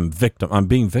being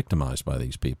victimized by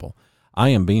these people. I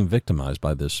am being victimized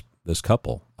by this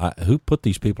couple. Who put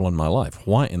these people in my life?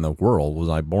 Why in the world was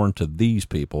I born to these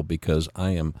people? Because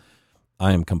I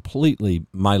am completely,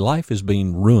 my life is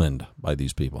being ruined by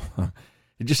these people.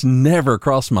 It just never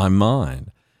crossed my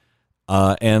mind.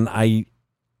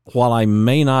 While I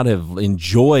may not have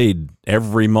enjoyed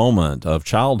every moment of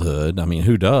childhood, I mean,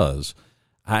 who does?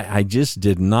 I just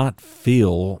did not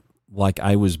feel like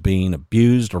I was being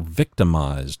abused or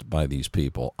victimized by these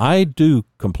people. I do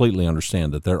completely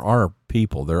understand that there are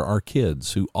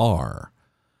kids who are.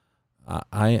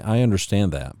 I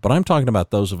understand that. But I'm talking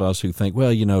about those of us who think,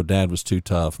 well, dad was too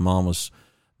tough, mom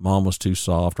was too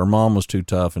soft, or mom was too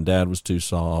tough and dad was too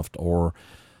soft, or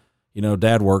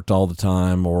dad worked all the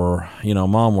time, or,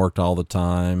 mom worked all the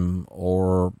time,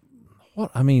 or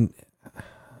what? I mean,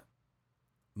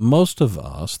 most of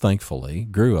us, thankfully,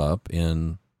 grew up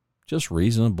in just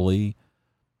reasonably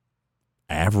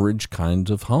average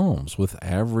kinds of homes with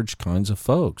average kinds of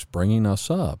folks bringing us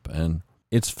up. And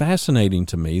it's fascinating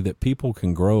to me that people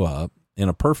can grow up in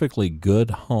a perfectly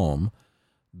good home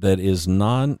that is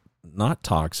not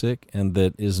toxic and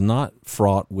that is not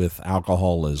fraught with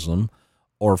alcoholism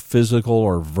or physical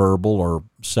or verbal or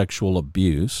sexual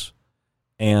abuse,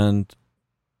 and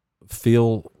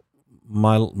feel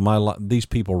these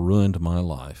people ruined my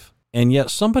life. And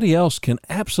yet somebody else can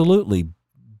absolutely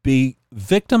be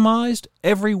victimized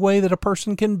every way that a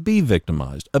person can be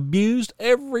victimized, abused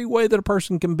every way that a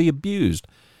person can be abused,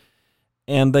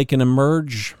 and they can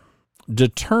emerge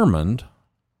determined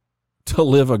to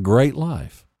live a great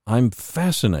life. I'm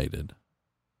fascinated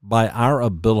by our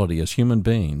ability as human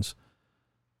beings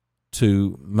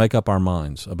to make up our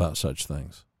minds about such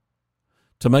things,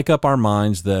 to make up our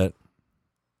minds that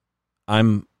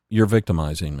you're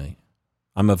victimizing me.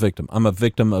 I'm a victim. I'm a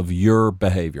victim of your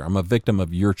behavior. I'm a victim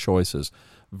of your choices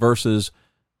versus,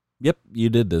 yep, you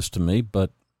did this to me,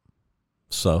 but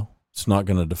so it's not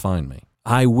going to define me.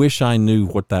 I wish I knew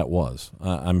what that was.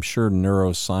 I'm sure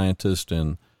neuroscientists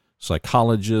and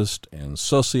psychologists and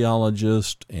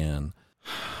sociologists and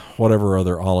whatever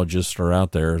other ologists are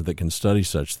out there that can study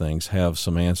such things have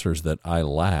some answers that I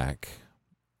lack.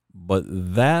 But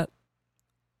that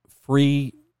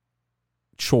free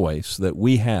choice that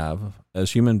we have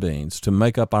as human beings to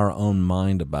make up our own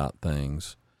mind about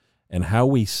things and how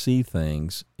we see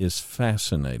things is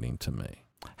fascinating to me.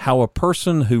 How a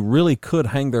person who really could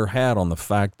hang their hat on the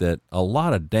fact that a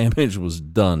lot of damage was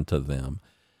done to them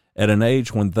at an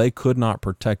age when they could not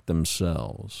protect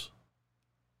themselves,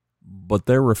 but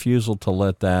their refusal to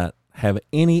let that have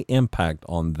any impact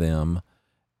on them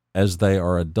as they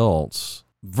are adults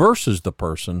versus the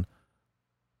person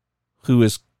who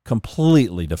is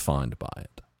completely defined by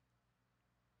it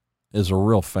is a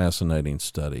real fascinating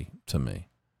study to me.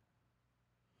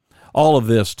 All of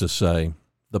this to say,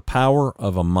 the power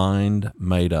of a mind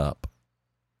made up.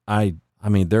 I I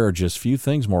mean, there are just few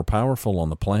things more powerful on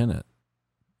the planet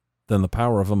than the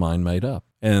power of a mind made up.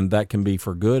 And that can be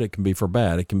for good, it can be for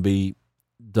bad. It can be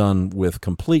done with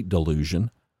complete delusion,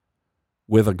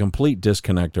 with a complete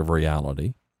disconnect of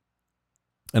reality.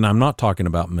 And I'm not talking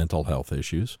about mental health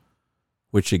issues,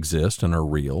 which exist and are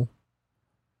real,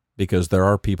 because there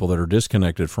are people that are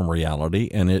disconnected from reality,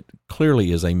 and it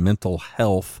clearly is a mental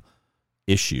health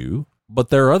issue. But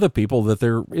there are other people that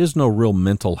there is no real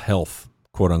mental health,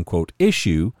 quote unquote,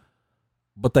 issue,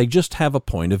 but they just have a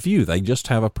point of view. They just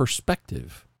have a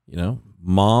perspective. You know,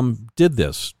 mom did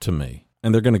this to me,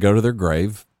 and they're going to go to their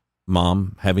grave,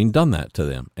 mom having done that to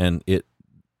them. And it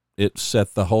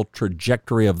set the whole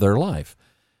trajectory of their life,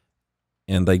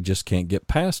 and they just can't get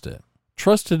past it.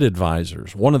 Trusted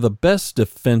advisors, one of the best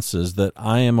defenses that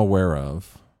I am aware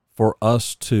of for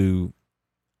us to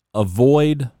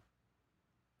avoid,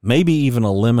 maybe even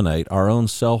eliminate our own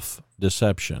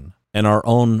self-deception and our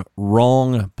own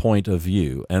wrong point of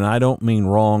view. And I don't mean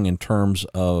wrong in terms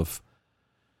of,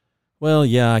 well,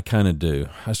 yeah, I kind of do.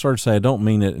 I sort of say I don't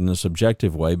mean it in a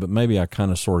subjective way, but maybe I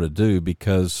kind of sort of do,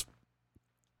 because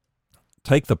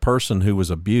take the person who was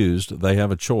abused. They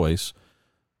have a choice.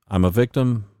 I'm a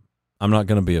victim. I'm not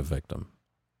going to be a victim.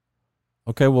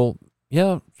 Okay, well,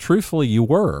 yeah, truthfully, you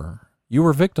were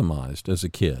victimized as a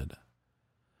kid.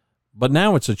 But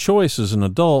now it's a choice as an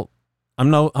adult.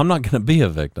 I'm not going to be a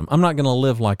victim. I'm not going to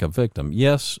live like a victim.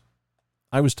 Yes,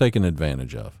 I was taken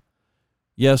advantage of.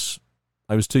 Yes,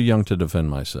 I was too young to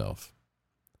defend myself.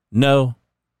 No,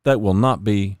 that will not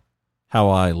be how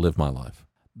I live my life.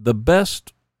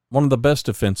 One of the best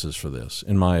defenses for this,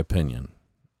 in my opinion,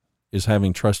 is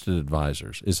having trusted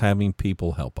advisors, is having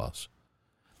people help us,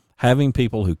 having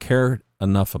people who care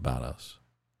enough about us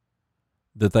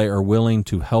that they are willing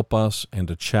to help us and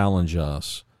to challenge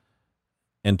us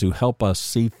and to help us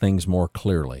see things more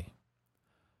clearly,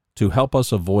 to help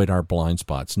us avoid our blind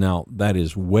spots. Now, that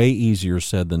is way easier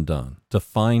said than done, to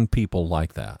find people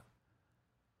like that.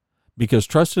 Because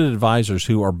trusted advisors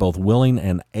who are both willing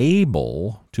and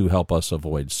able to help us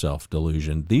avoid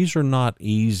self-delusion, these are not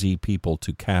easy people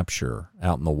to capture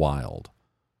out in the wild.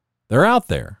 They're out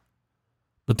there,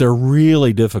 but they're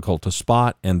really difficult to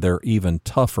spot, and they're even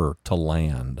tougher to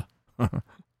land.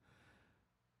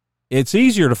 It's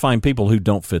easier to find people who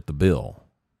don't fit the bill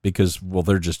because, well,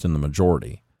 they're just in the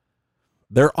majority.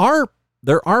 There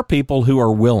are people who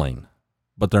are willing,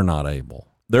 but they're not able.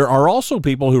 There are also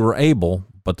people who are able,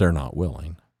 but they're not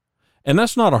willing. And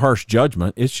that's not a harsh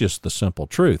judgment. It's just the simple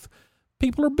truth.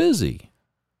 People are busy.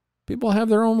 People have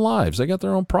their own lives. They got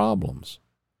their own problems.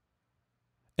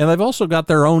 And they've also got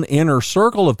their own inner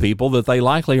circle of people that they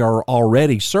likely are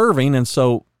already serving. And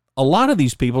so a lot of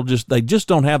these people just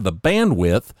don't have the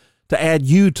bandwidth to add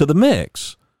you to the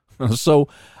mix. So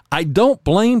I don't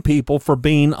blame people for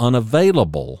being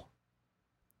unavailable.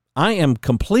 I am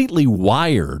completely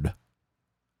wired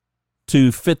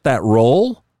to fit that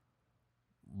role,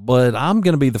 but I'm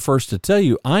going to be the first to tell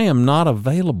you I am not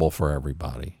available for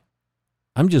everybody.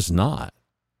 I'm just not.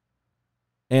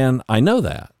 And I know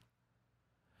that.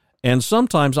 And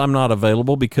sometimes I'm not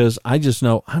available because I just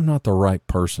know I'm not the right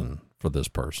person for this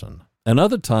person. And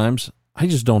other times I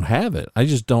just don't have it. I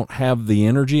just don't have the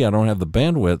energy. I don't have the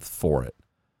bandwidth for it.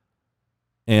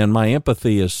 And my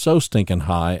empathy is so stinking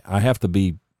high, I have to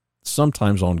be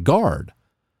sometimes on guard.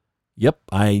 Yep,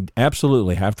 I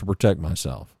absolutely have to protect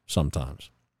myself sometimes.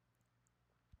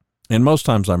 And most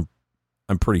times I'm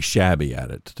pretty shabby at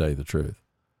it, to tell you the truth.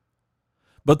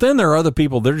 But then there are other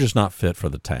people, they're just not fit for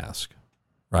the task,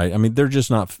 right? I mean, they're just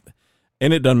not,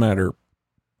 and it doesn't matter.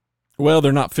 Well,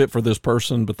 they're not fit for this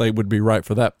person, but they would be right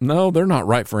for that. No, they're not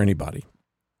right for anybody.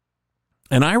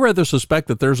 And I rather suspect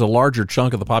that there's a larger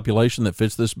chunk of the population that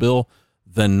fits this bill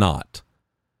than not.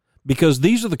 Because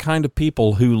these are the kind of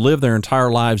people who live their entire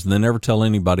lives and they never tell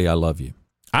anybody I love you.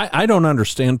 I don't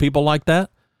understand people like that.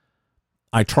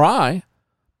 I try,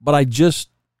 but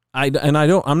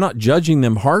I'm not judging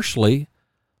them harshly.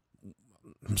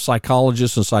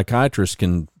 Psychologists and psychiatrists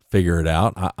can figure it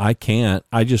out. I can't.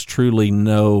 I just truly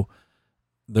know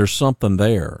there's something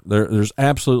there. There's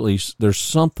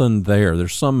something there.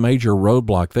 There's some major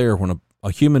roadblock there when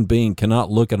a human being cannot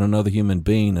look at another human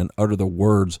being and utter the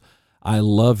words, I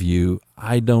love you.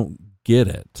 I don't get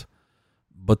it.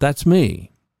 But that's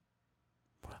me.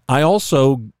 I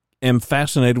also am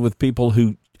fascinated with people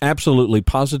who absolutely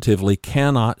positively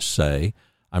cannot say,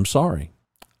 I'm sorry.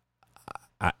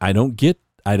 I don't get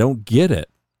it.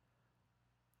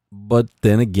 But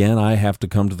then again, I have to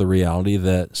come to the reality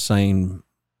that saying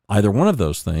either one of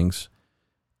those things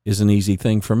is an easy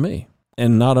thing for me.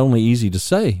 And not only easy to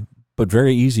say, but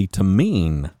very easy to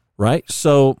mean, right?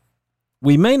 So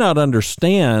we may not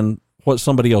understand what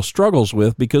somebody else struggles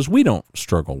with because we don't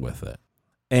struggle with it.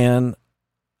 And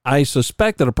I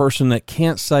suspect that a person that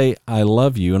can't say, I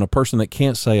love you, and a person that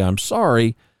can't say, I'm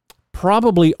sorry,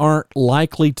 probably aren't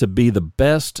likely to be the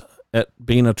best at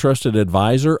being a trusted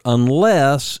advisor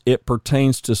unless it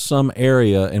pertains to some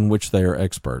area in which they are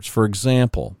experts. For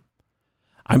example,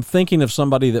 I'm thinking of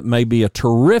somebody that may be a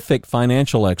terrific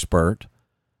financial expert,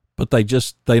 but they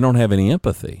don't have any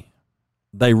empathy.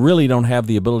 They really don't have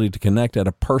the ability to connect at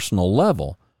a personal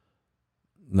level.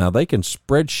 Now, they can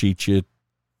spreadsheet you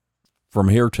from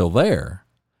here till there.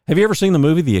 Have you ever seen the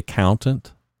movie The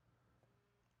Accountant?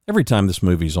 Every time this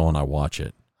movie's on, I watch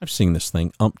it. I've seen this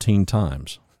thing umpteen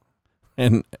times.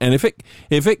 And if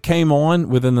it came on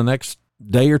within the next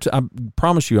day or two, I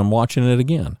promise you I'm watching it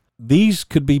again. These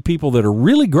could be people that are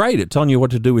really great at telling you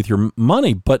what to do with your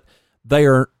money, but they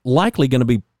are likely going to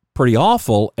be pretty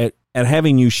awful at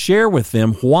having you share with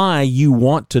them why you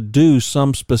want to do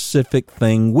some specific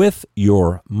thing with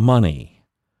your money.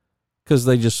 Because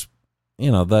they just,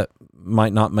 that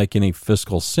might not make any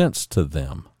fiscal sense to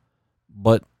them,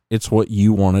 but it's what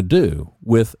you want to do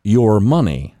with your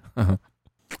money.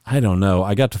 I don't know.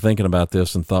 I got to thinking about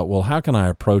this and thought, well, how can I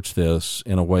approach this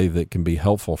in a way that can be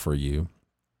helpful for you,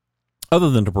 other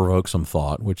than to provoke some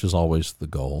thought, which is always the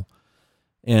goal.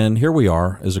 And here we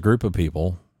are as a group of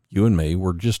people, you and me,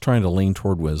 we're just trying to lean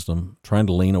toward wisdom, trying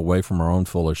to lean away from our own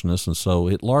foolishness. And so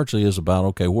it largely is about,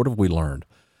 okay, what have we learned?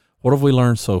 What have we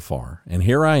learned so far? And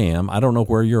here I am. I don't know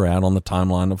where you're at on the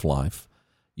timeline of life.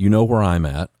 You know where I'm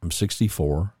at. I'm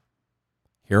 64.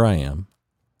 Here I am.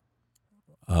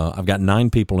 I've got 9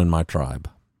 people in my tribe.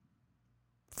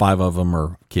 5 of them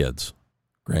are kids,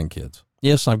 grandkids.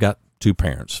 Yes, I've got 2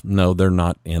 parents. No, they're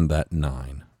not in that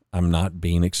 9. I'm not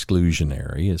being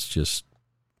exclusionary. It's just,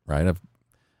 right, I've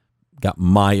got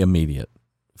my immediate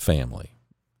family.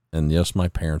 And yes, my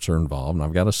parents are involved, and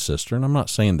I've got a sister, and I'm not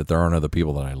saying that there aren't other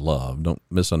people that I love. Don't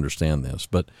misunderstand this.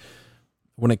 But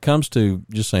when it comes to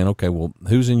just saying, okay, well,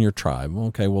 who's in your tribe?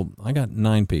 Okay, well, I got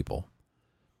 9 people.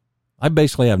 I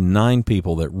basically have 9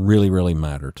 people that really, really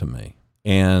matter to me.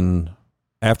 And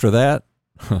after that,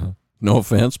 no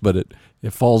offense, but it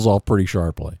falls off pretty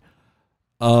sharply.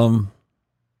 And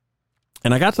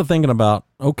I got to thinking about,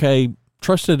 okay,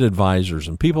 trusted advisors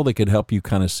and people that could help you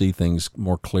kind of see things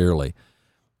more clearly.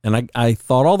 And I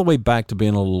thought all the way back to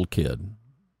being a little kid,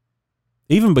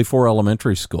 even before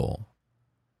elementary school.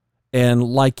 And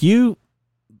like you,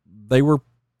 it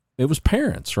was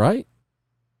parents, right?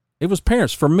 It was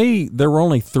parents. For me, there were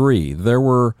only 3. There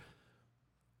were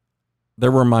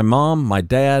my mom, my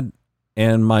dad,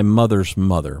 and my mother's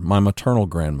mother, my maternal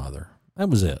grandmother. That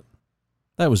was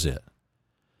it.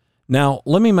 Now,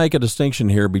 let me make a distinction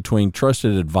here between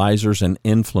trusted advisors and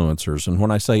influencers. And when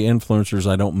I say influencers,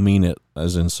 I don't mean it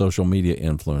as in social media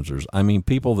influencers. I mean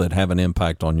people that have an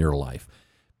impact on your life,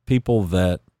 people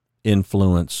that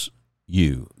influence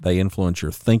you. They influence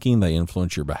your thinking, they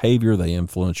influence your behavior, they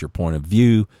influence your point of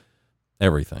view,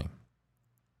 everything.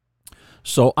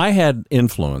 So I had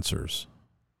influencers.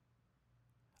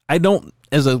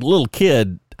 As a little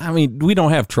kid, we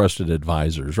don't have trusted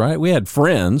advisors, right? We had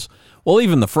friends. Well,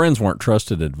 even the friends weren't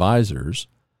trusted advisors.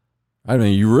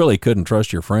 You really couldn't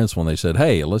trust your friends when they said,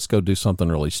 hey, let's go do something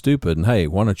really stupid. And hey,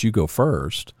 why don't you go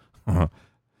first?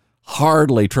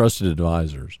 Hardly trusted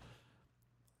advisors.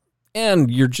 And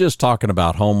you're just talking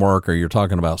about homework, or you're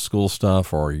talking about school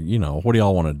stuff, or, what do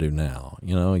y'all want to do now?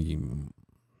 You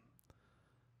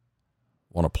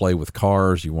want to play with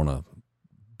cars. You want to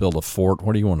build a fort.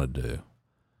 What do you want to do?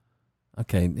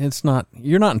 Okay,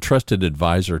 you're not in trusted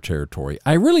advisor territory.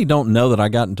 I really don't know that I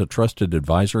got into trusted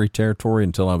advisory territory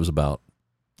until I was about,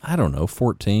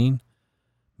 14,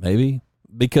 maybe.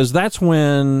 Because that's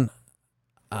when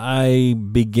I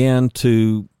began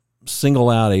to single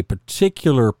out a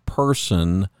particular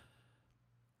person.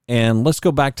 And let's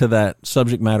go back to that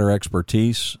subject matter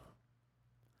expertise.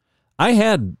 I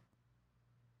had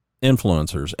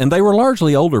influencers, and they were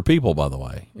largely older people, by the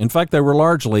way. In fact, they were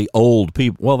largely old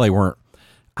people. Well, they weren't.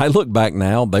 I look back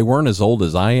now, they weren't as old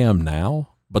as I am now,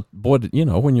 but boy,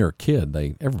 when you're a kid,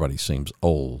 everybody seems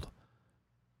old.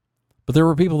 But there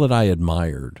were people that I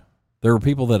admired. There were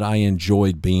people that I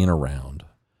enjoyed being around.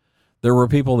 There were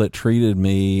people that treated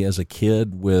me as a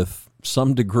kid with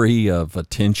some degree of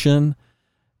attention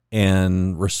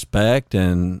and respect,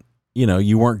 and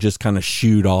you weren't just kind of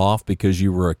shooed off because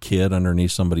you were a kid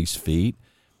underneath somebody's feet.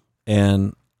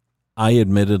 And I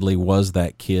admittedly was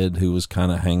that kid who was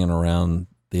kind of hanging around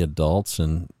the adults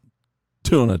and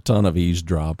doing a ton of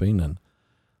eavesdropping and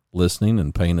listening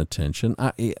and paying attention.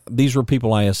 These were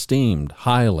people I esteemed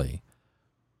highly.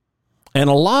 And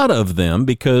a lot of them,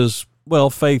 because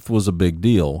faith was a big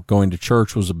deal. Going to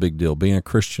church was a big deal. Being a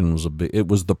Christian it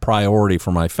was the priority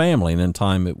for my family, and in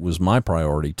time it was my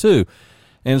priority too.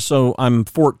 And so I'm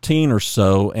 14 or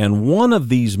so, and one of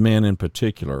these men in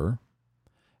particular,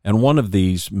 and one of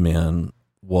these men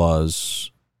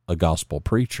was a gospel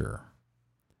preacher.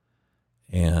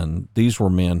 And these were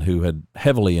men who had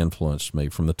heavily influenced me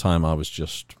from the time I was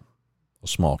just a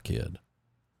small kid.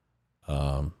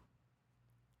 I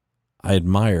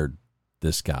admired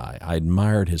this guy. I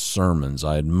admired his sermons.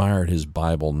 I admired his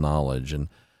Bible knowledge, and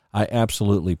I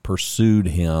absolutely pursued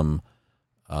him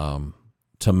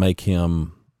to make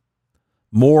him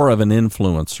more of an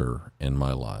influencer in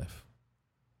my life.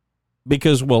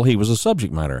 Because, well, he was a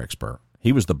subject matter expert.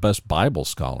 He was the best Bible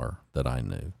scholar that I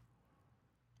knew.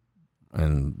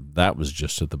 And that was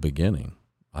just at the beginning.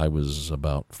 I was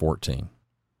about 14.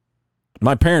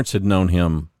 My parents had known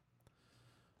him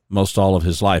most all of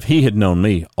his life. He had known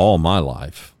me all my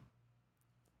life.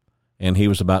 And he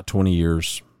was about 20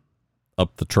 years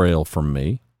up the trail from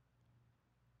me.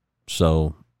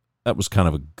 So that was kind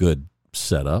of a good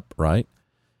setup, right?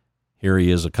 Here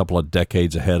he is a couple of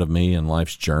decades ahead of me in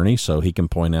life's journey, so he can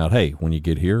point out, hey, when you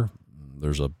get here,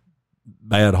 there's a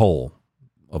bad hole.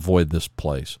 Avoid this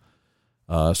place.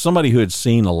 Somebody who had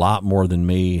seen a lot more than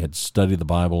me, had studied the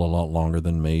Bible a lot longer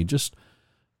than me, just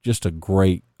a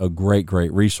great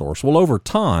resource. Well, over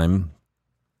time,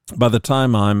 by the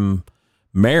time I'm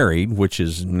married, which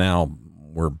is now,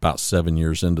 we're about 7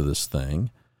 years into this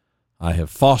thing, I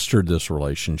have fostered this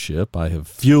relationship. I have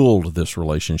fueled this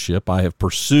relationship. I have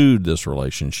pursued this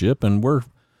relationship, and we're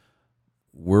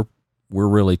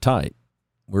really tight.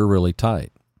 We're really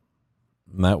tight.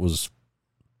 And that was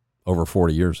over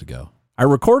 40 years ago. I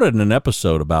recorded an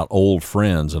episode about old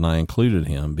friends, and I included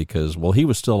him because, well, he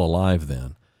was still alive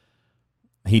then.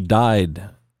 He died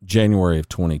January of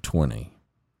 2020.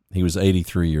 He was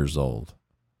 83 years old,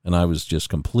 and I was just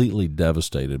completely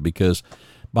devastated because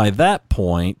by that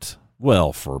point,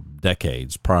 well, for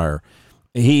decades prior,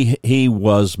 he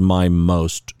was my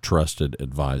most trusted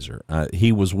advisor.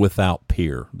 He was without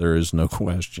peer. There is no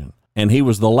question. And he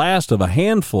was the last of a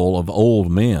handful of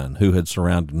old men who had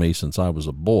surrounded me since I was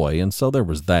a boy. And so there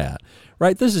was that,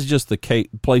 right? This is just the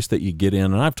place that you get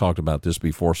in. And I've talked about this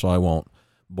before, so I won't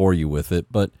bore you with it.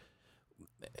 But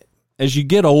as you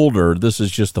get older, this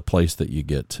is just the place that you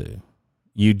get to.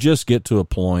 You just get to a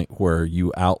point where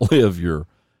you outlive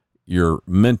your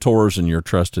mentors and your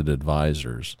trusted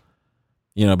advisors.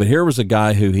 You know, but here was a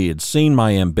guy who he had seen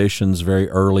my ambitions very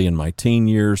early in my teen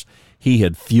years. He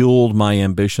had fueled my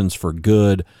ambitions for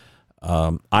good.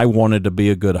 I wanted to be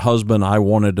a good husband. I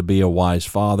wanted to be a wise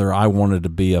father. I wanted to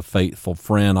be a faithful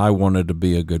friend. I wanted to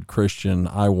be a good Christian.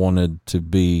 I wanted to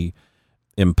be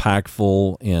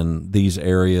impactful in these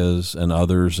areas and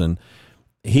others. And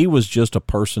he was just a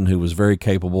person who was very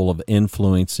capable of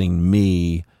influencing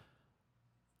me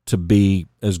to be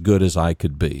as good as I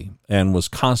could be and was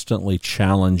constantly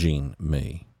challenging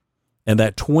me. And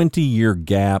that 20-year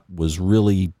gap was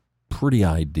really pretty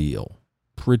ideal.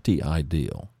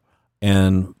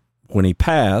 And when he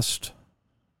passed,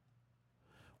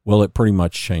 well, it pretty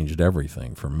much changed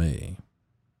everything for me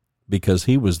because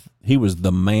he was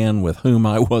the man with whom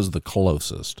I was the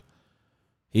closest.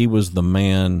 He was the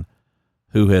man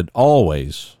who had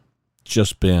always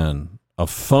just been a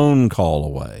phone call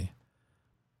away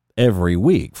every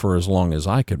week for as long as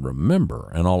I could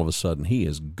remember. And all of a sudden he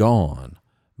is gone.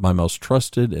 My most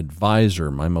trusted advisor,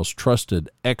 my most trusted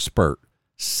expert,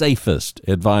 safest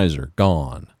advisor,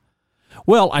 gone.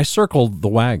 Well, I circled the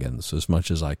wagons as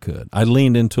much as I could. I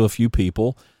leaned into a few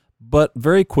people, but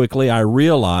very quickly I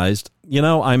realized, you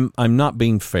know, I'm not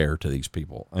being fair to these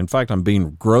people. In fact, I'm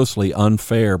being grossly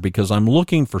unfair because I'm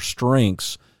looking for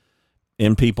strengths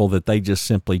in people that they just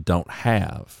simply don't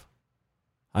have.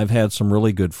 I've had some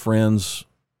really good friends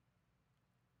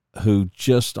who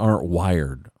just aren't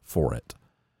wired for it.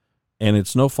 And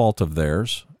it's no fault of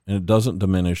theirs, and it doesn't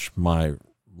diminish my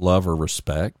love or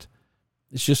respect.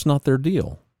 It's just not their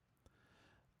deal.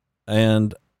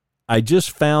 And I just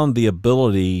found the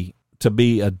ability to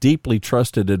be a deeply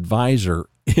trusted advisor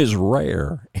is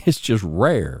rare. It's just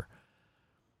rare.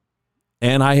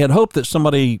 And I had hoped that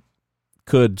somebody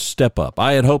could step up.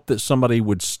 I had hoped that somebody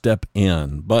would step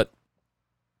in. But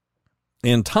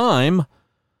in time,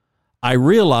 I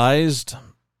realized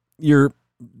you're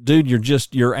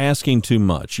asking too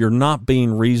much. You're not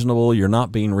being reasonable. You're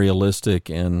not being realistic.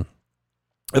 And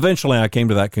eventually I came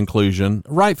to that conclusion,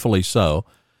 rightfully so,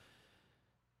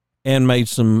 and made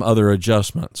some other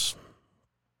adjustments.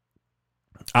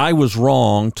 I was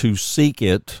wrong to seek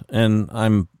it,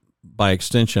 and by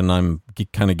extension, I'm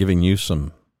kind of giving you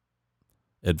some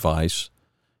advice.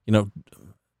 You know,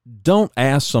 don't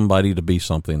ask somebody to be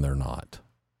something they're not.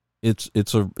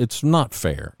 It's not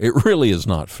fair. It really is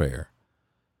not fair.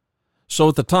 So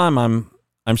at the time,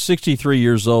 I'm 63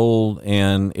 years old,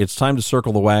 and it's time to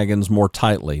circle the wagons more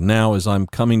tightly. Now, as I'm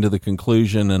coming to the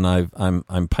conclusion, and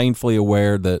I'm painfully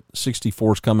aware that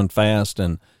 64 is coming fast,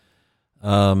 and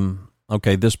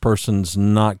okay, this person's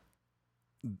not.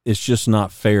 It's just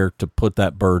not fair to put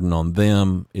that burden on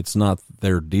them. It's not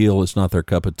their deal. It's not their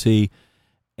cup of tea,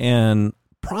 and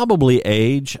probably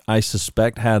age, I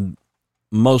suspect, had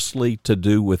mostly to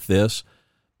do with this.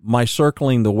 My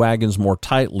circling the wagons more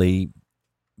tightly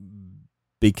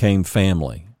became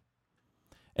family,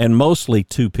 and mostly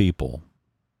two people.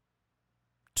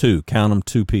 Count them,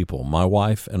 two people, my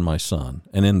wife and my son,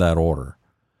 and in that order.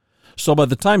 So by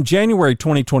the time January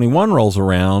 2021 rolls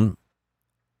around,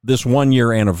 this 1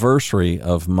 year anniversary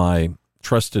of my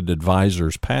trusted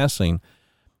advisor's passing,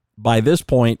 by this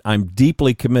point, I'm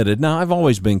deeply committed. Now, I've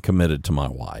always been committed to my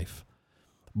wife,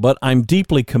 but I'm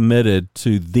deeply committed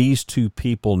to these two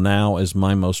people now as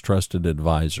my most trusted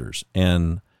advisors.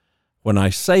 And when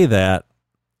I say that,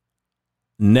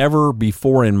 never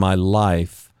before in my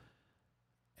life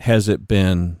has it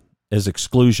been as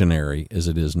exclusionary as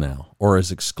it is now, or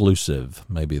as exclusive,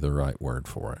 maybe the right word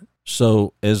for it.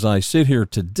 So as I sit here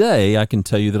today, I can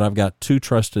tell you that I've got two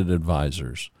trusted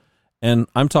advisors, and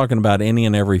I'm talking about any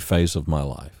and every phase of my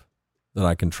life that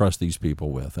I can trust these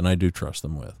people with, and I do trust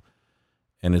them with.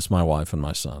 And it's my wife and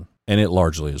my son, and it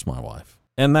largely is my wife.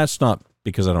 And that's not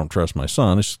because I don't trust my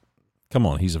son. It's, come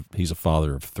on, he's a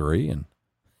father of three, and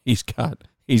he's got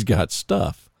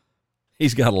stuff.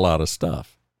 He's got a lot of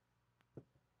stuff.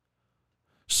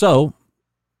 So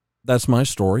that's my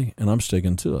story, and I'm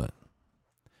sticking to it.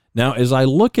 Now, as I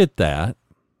look at that,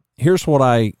 here's what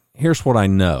I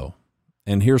know,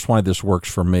 and here's why this works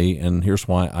for me, and here's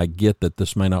why I get that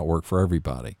this may not work for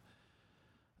everybody.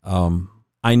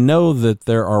 I know that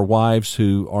there are wives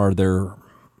who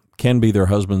can be their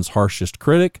husband's harshest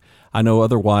critic. I know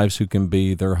other wives who can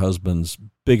be their husband's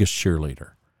biggest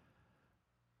cheerleader.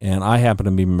 And I happen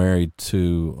to be married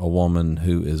to a woman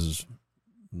who is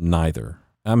neither.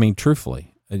 I mean,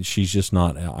 truthfully, she's just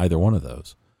not either one of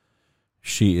those.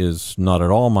 She is not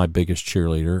at all my biggest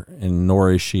cheerleader, and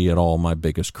nor is she at all my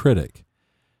biggest critic.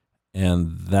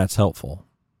 And that's helpful.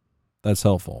 That's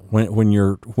helpful. When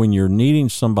you're needing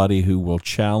somebody who will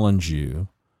challenge you,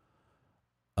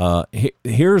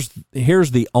 here's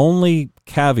the only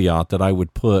caveat that I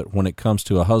would put when it comes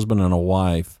to a husband and a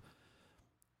wife,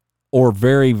 or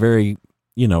very, very,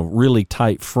 really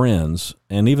tight friends.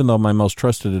 And even though my most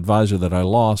trusted advisor that I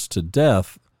lost to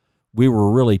death, we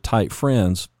were really tight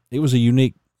friends. It was a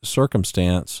unique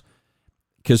circumstance,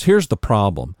 because here's the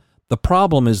problem. The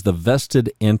problem is the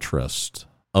vested interest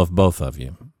of both of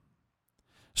you.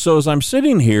 So as I'm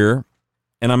sitting here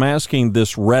and I'm asking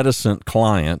this reticent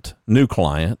client, new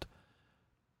client,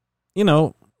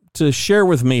 to share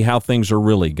with me how things are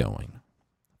really going.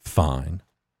 Fine.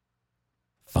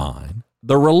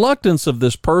 The reluctance of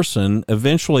this person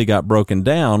eventually got broken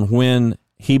down when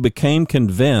he became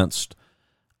convinced,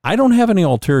 I don't have any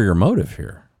ulterior motive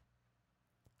here.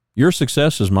 Your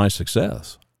success is my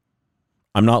success.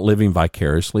 I'm not living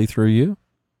vicariously through you.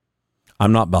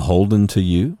 I'm not beholden to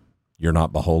you. You're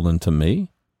not beholden to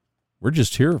me. We're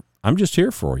just here. I'm just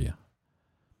here for you.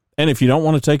 And if you don't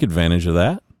want to take advantage of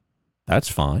that, that's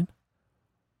fine.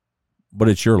 But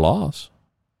it's your loss,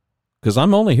 because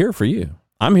I'm only here for you.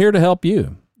 I'm here to help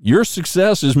you. Your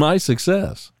success is my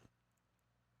success.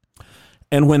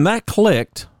 And when that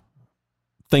clicked,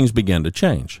 things began to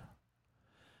change.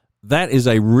 That is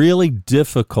a really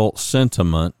difficult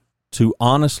sentiment to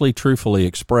honestly, truthfully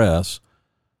express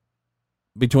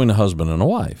between a husband and a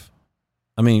wife.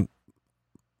 I mean,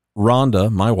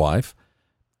 Rhonda, my wife,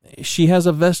 she has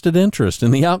a vested interest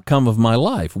in the outcome of my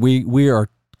life. We are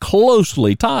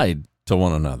closely tied to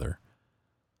one another.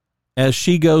 As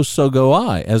she goes, so go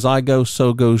I. As I go,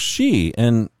 so goes she.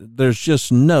 And there's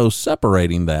just no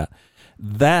separating that.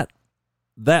 That's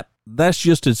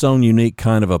just its own unique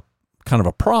kind of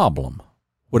a problem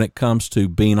when it comes to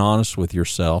being honest with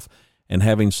yourself and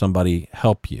having somebody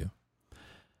help you.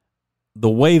 The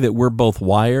way that we're both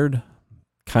wired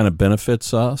kind of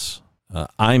benefits us.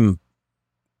 I'm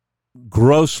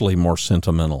grossly more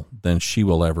sentimental than she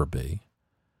will ever be.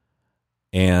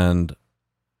 And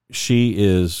she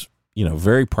is,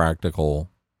 very practical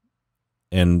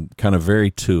and kind of very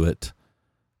to it.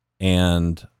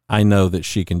 And I know that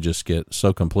she can just get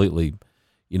so completely,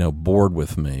 bored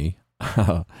with me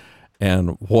and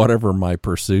whatever my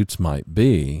pursuits might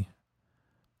be.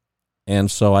 And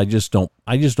so I just don't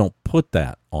put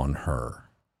that on her.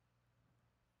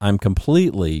 I'm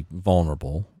completely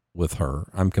vulnerable with her.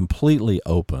 I'm completely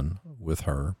open with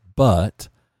her, but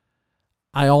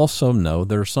I also know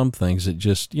there are some things that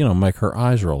just, make her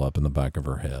eyes roll up in the back of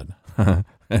her head.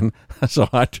 And so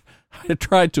I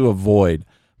try to avoid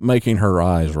making her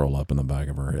eyes roll up in the back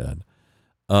of her head.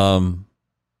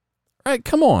 Right,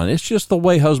 come on. It's just the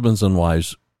way husbands and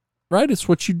wives, right? It's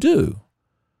what you do.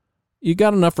 You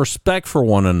got enough respect for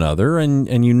one another,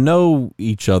 and you know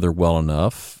each other well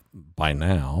enough by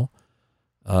now.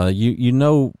 You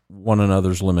know one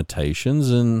another's limitations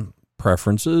and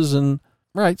preferences, and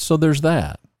right, so there's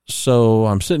that. So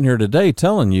I'm sitting here today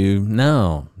telling you,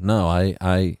 no,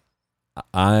 I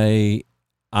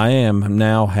am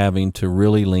now having to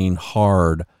really lean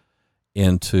hard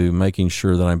into making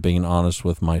sure that I'm being honest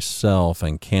with myself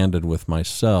and candid with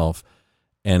myself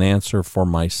and answer for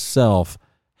myself,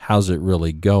 how's it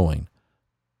really going?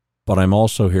 But I'm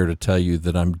also here to tell you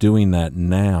that I'm doing that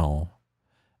now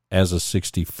as a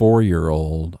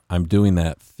 64-year-old. I'm doing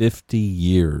that 50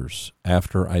 years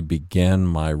after I began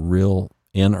my real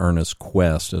in earnest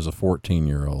quest as a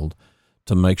 14-year-old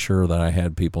to make sure that I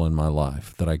had people in my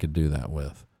life that I could do that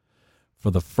with.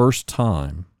 For the first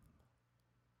time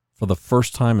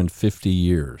in 50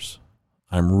 years,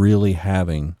 I'm really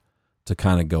having to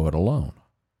kind of go it alone.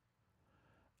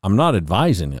 I'm not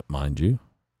advising it, mind you.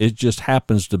 It just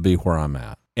happens to be where I'm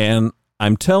at. And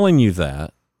I'm telling you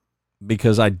that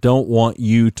because I don't want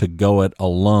you to go it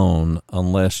alone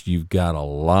unless you've got a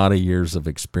lot of years of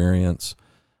experience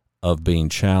of being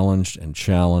challenged and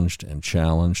challenged and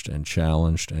challenged and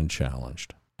challenged and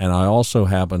challenged. And I also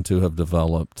happen to have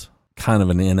developed kind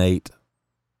of an innate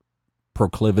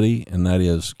proclivity, and that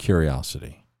is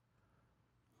curiosity.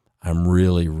 I'm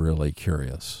really, really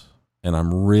curious. And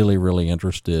I'm really, really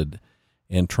interested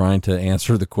in trying to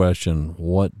answer the question,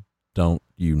 what don't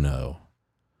you know?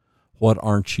 What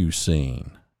aren't you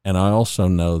seeing? And I also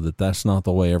know that that's not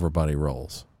the way everybody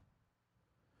rolls.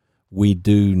 We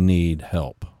do need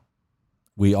help.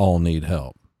 We all need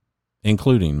help,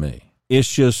 including me.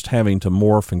 It's just having to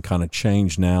morph and kind of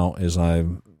change now as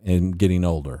I'm getting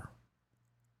older.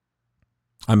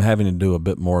 I'm having to do a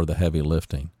bit more of the heavy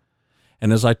lifting.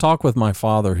 And as I talk with my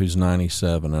father, who's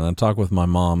 97, and I talk with my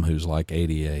mom, who's like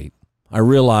 88, I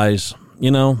realize,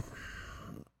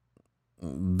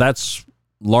 that's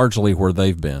largely where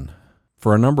they've been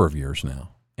for a number of years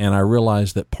now. And I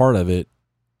realize that part of it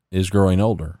is growing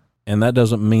older. And that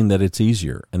doesn't mean that it's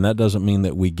easier. And that doesn't mean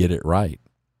that we get it right.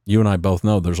 You and I both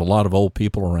know there's a lot of old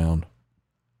people around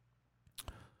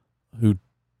who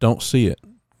don't see it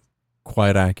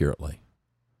quite accurately,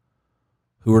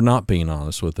 who are not being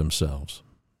honest with themselves.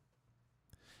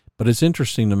 But it's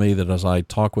interesting to me that as I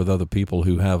talk with other people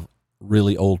who have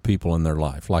really old people in their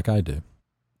life, like I do,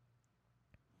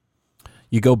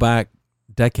 you go back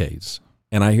decades,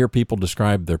 and I hear people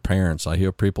describe their parents. I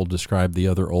hear people describe the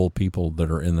other old people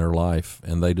that are in their life,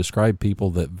 and they describe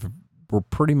people that were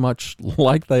pretty much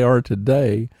like they are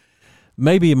today,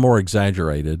 maybe more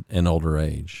exaggerated in older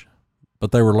age,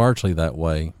 but they were largely that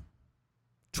way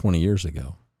 20 years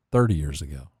ago, 30 years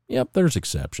ago. Yep, there's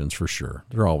exceptions for sure.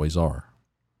 There always are.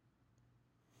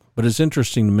 But it's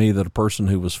interesting to me that a person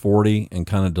who was 40 and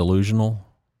kind of delusional,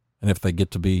 and if they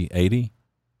get to be 80,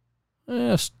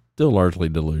 still largely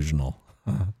delusional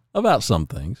about some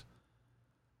things.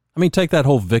 I mean, take that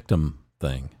whole victim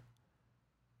thing.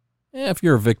 If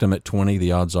you're a victim at 20,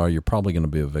 the odds are you're probably going to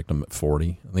be a victim at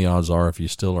 40. And the odds are if you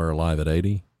still are alive at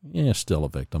 80, still a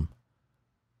victim.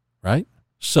 Right?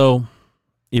 So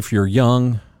if you're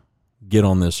young, get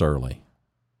on this early.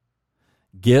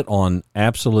 Get on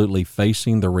absolutely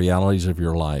facing the realities of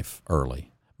your life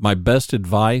early. My best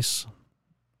advice,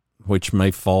 which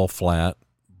may fall flat,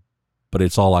 but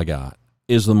it's all I got,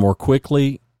 is the more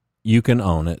quickly you can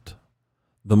own it,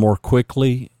 the more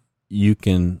quickly you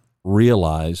can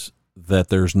realize that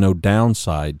there's no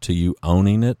downside to you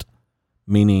owning it,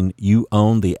 meaning you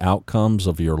own the outcomes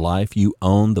of your life, you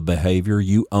own the behavior,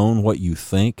 you own what you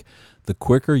think. The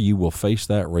quicker you will face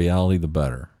that reality, the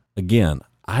better. Again,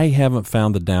 I haven't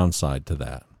found the downside to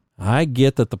that. I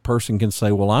get that the person can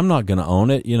say, well, I'm not going to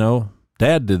own it.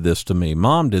 Dad did this to me.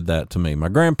 Mom did that to me. My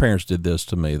grandparents did this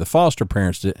to me. The foster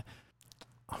parents did.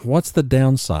 What's the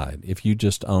downside if you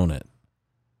just own it?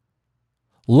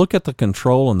 Look at the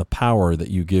control and the power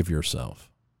that you give yourself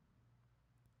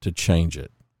to change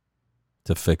it,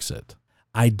 to fix it.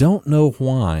 I don't know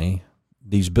why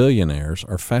these billionaires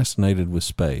are fascinated with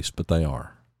space, but they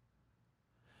are.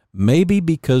 Maybe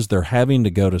because they're having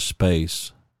to go to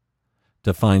space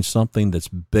to find something that's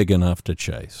big enough to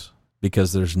chase,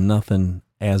 because there's nothing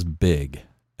as big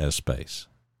as space.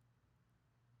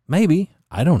 Maybe,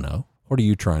 I don't know. What are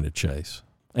you trying to chase?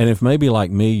 And if maybe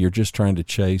like me, you're just trying to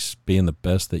chase being the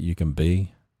best that you can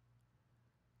be,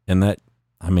 and that,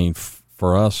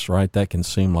 for us, right, that can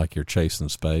seem like you're chasing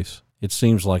space. It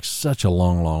seems like such a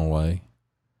long, long way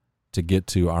to get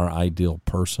to our ideal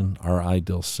person, our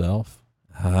ideal self.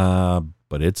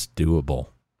 But it's doable.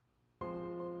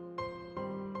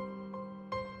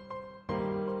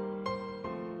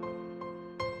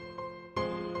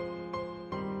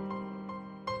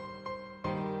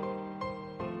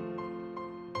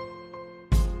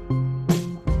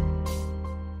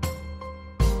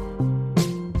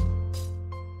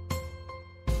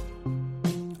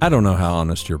 I don't know how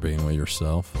honest you're being with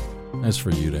yourself. That's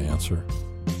for you to answer.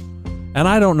 And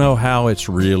I don't know how it's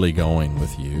really going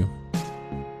with you.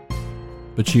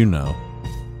 But you know.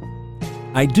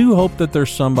 I do hope that there's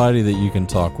somebody that you can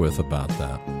talk with about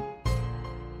that.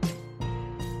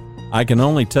 I can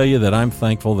only tell you that I'm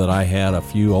thankful that I had a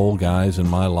few old guys in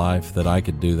my life that I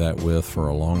could do that with for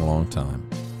a long, long time.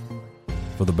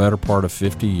 For the better part of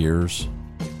 50 years,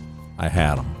 I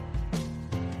had them.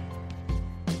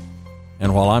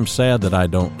 And while I'm sad that I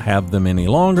don't have them any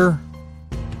longer,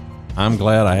 I'm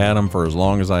glad I had them for as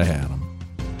long as I had them.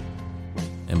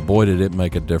 And boy, did it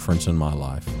make a difference in my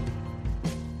life.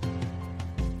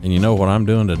 And you know what I'm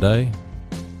doing today?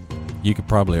 You could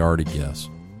probably already guess.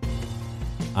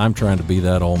 I'm trying to be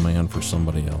that old man for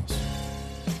somebody else.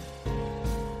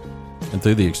 And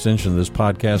through the extension of this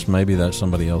podcast, maybe that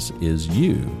somebody else is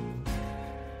you.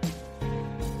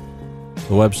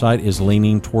 The website is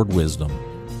Leaning Toward Wisdom.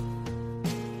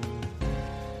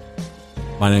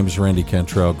 My name is Randy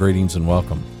Cantrell. Greetings and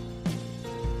welcome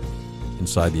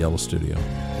inside the Yellow Studio.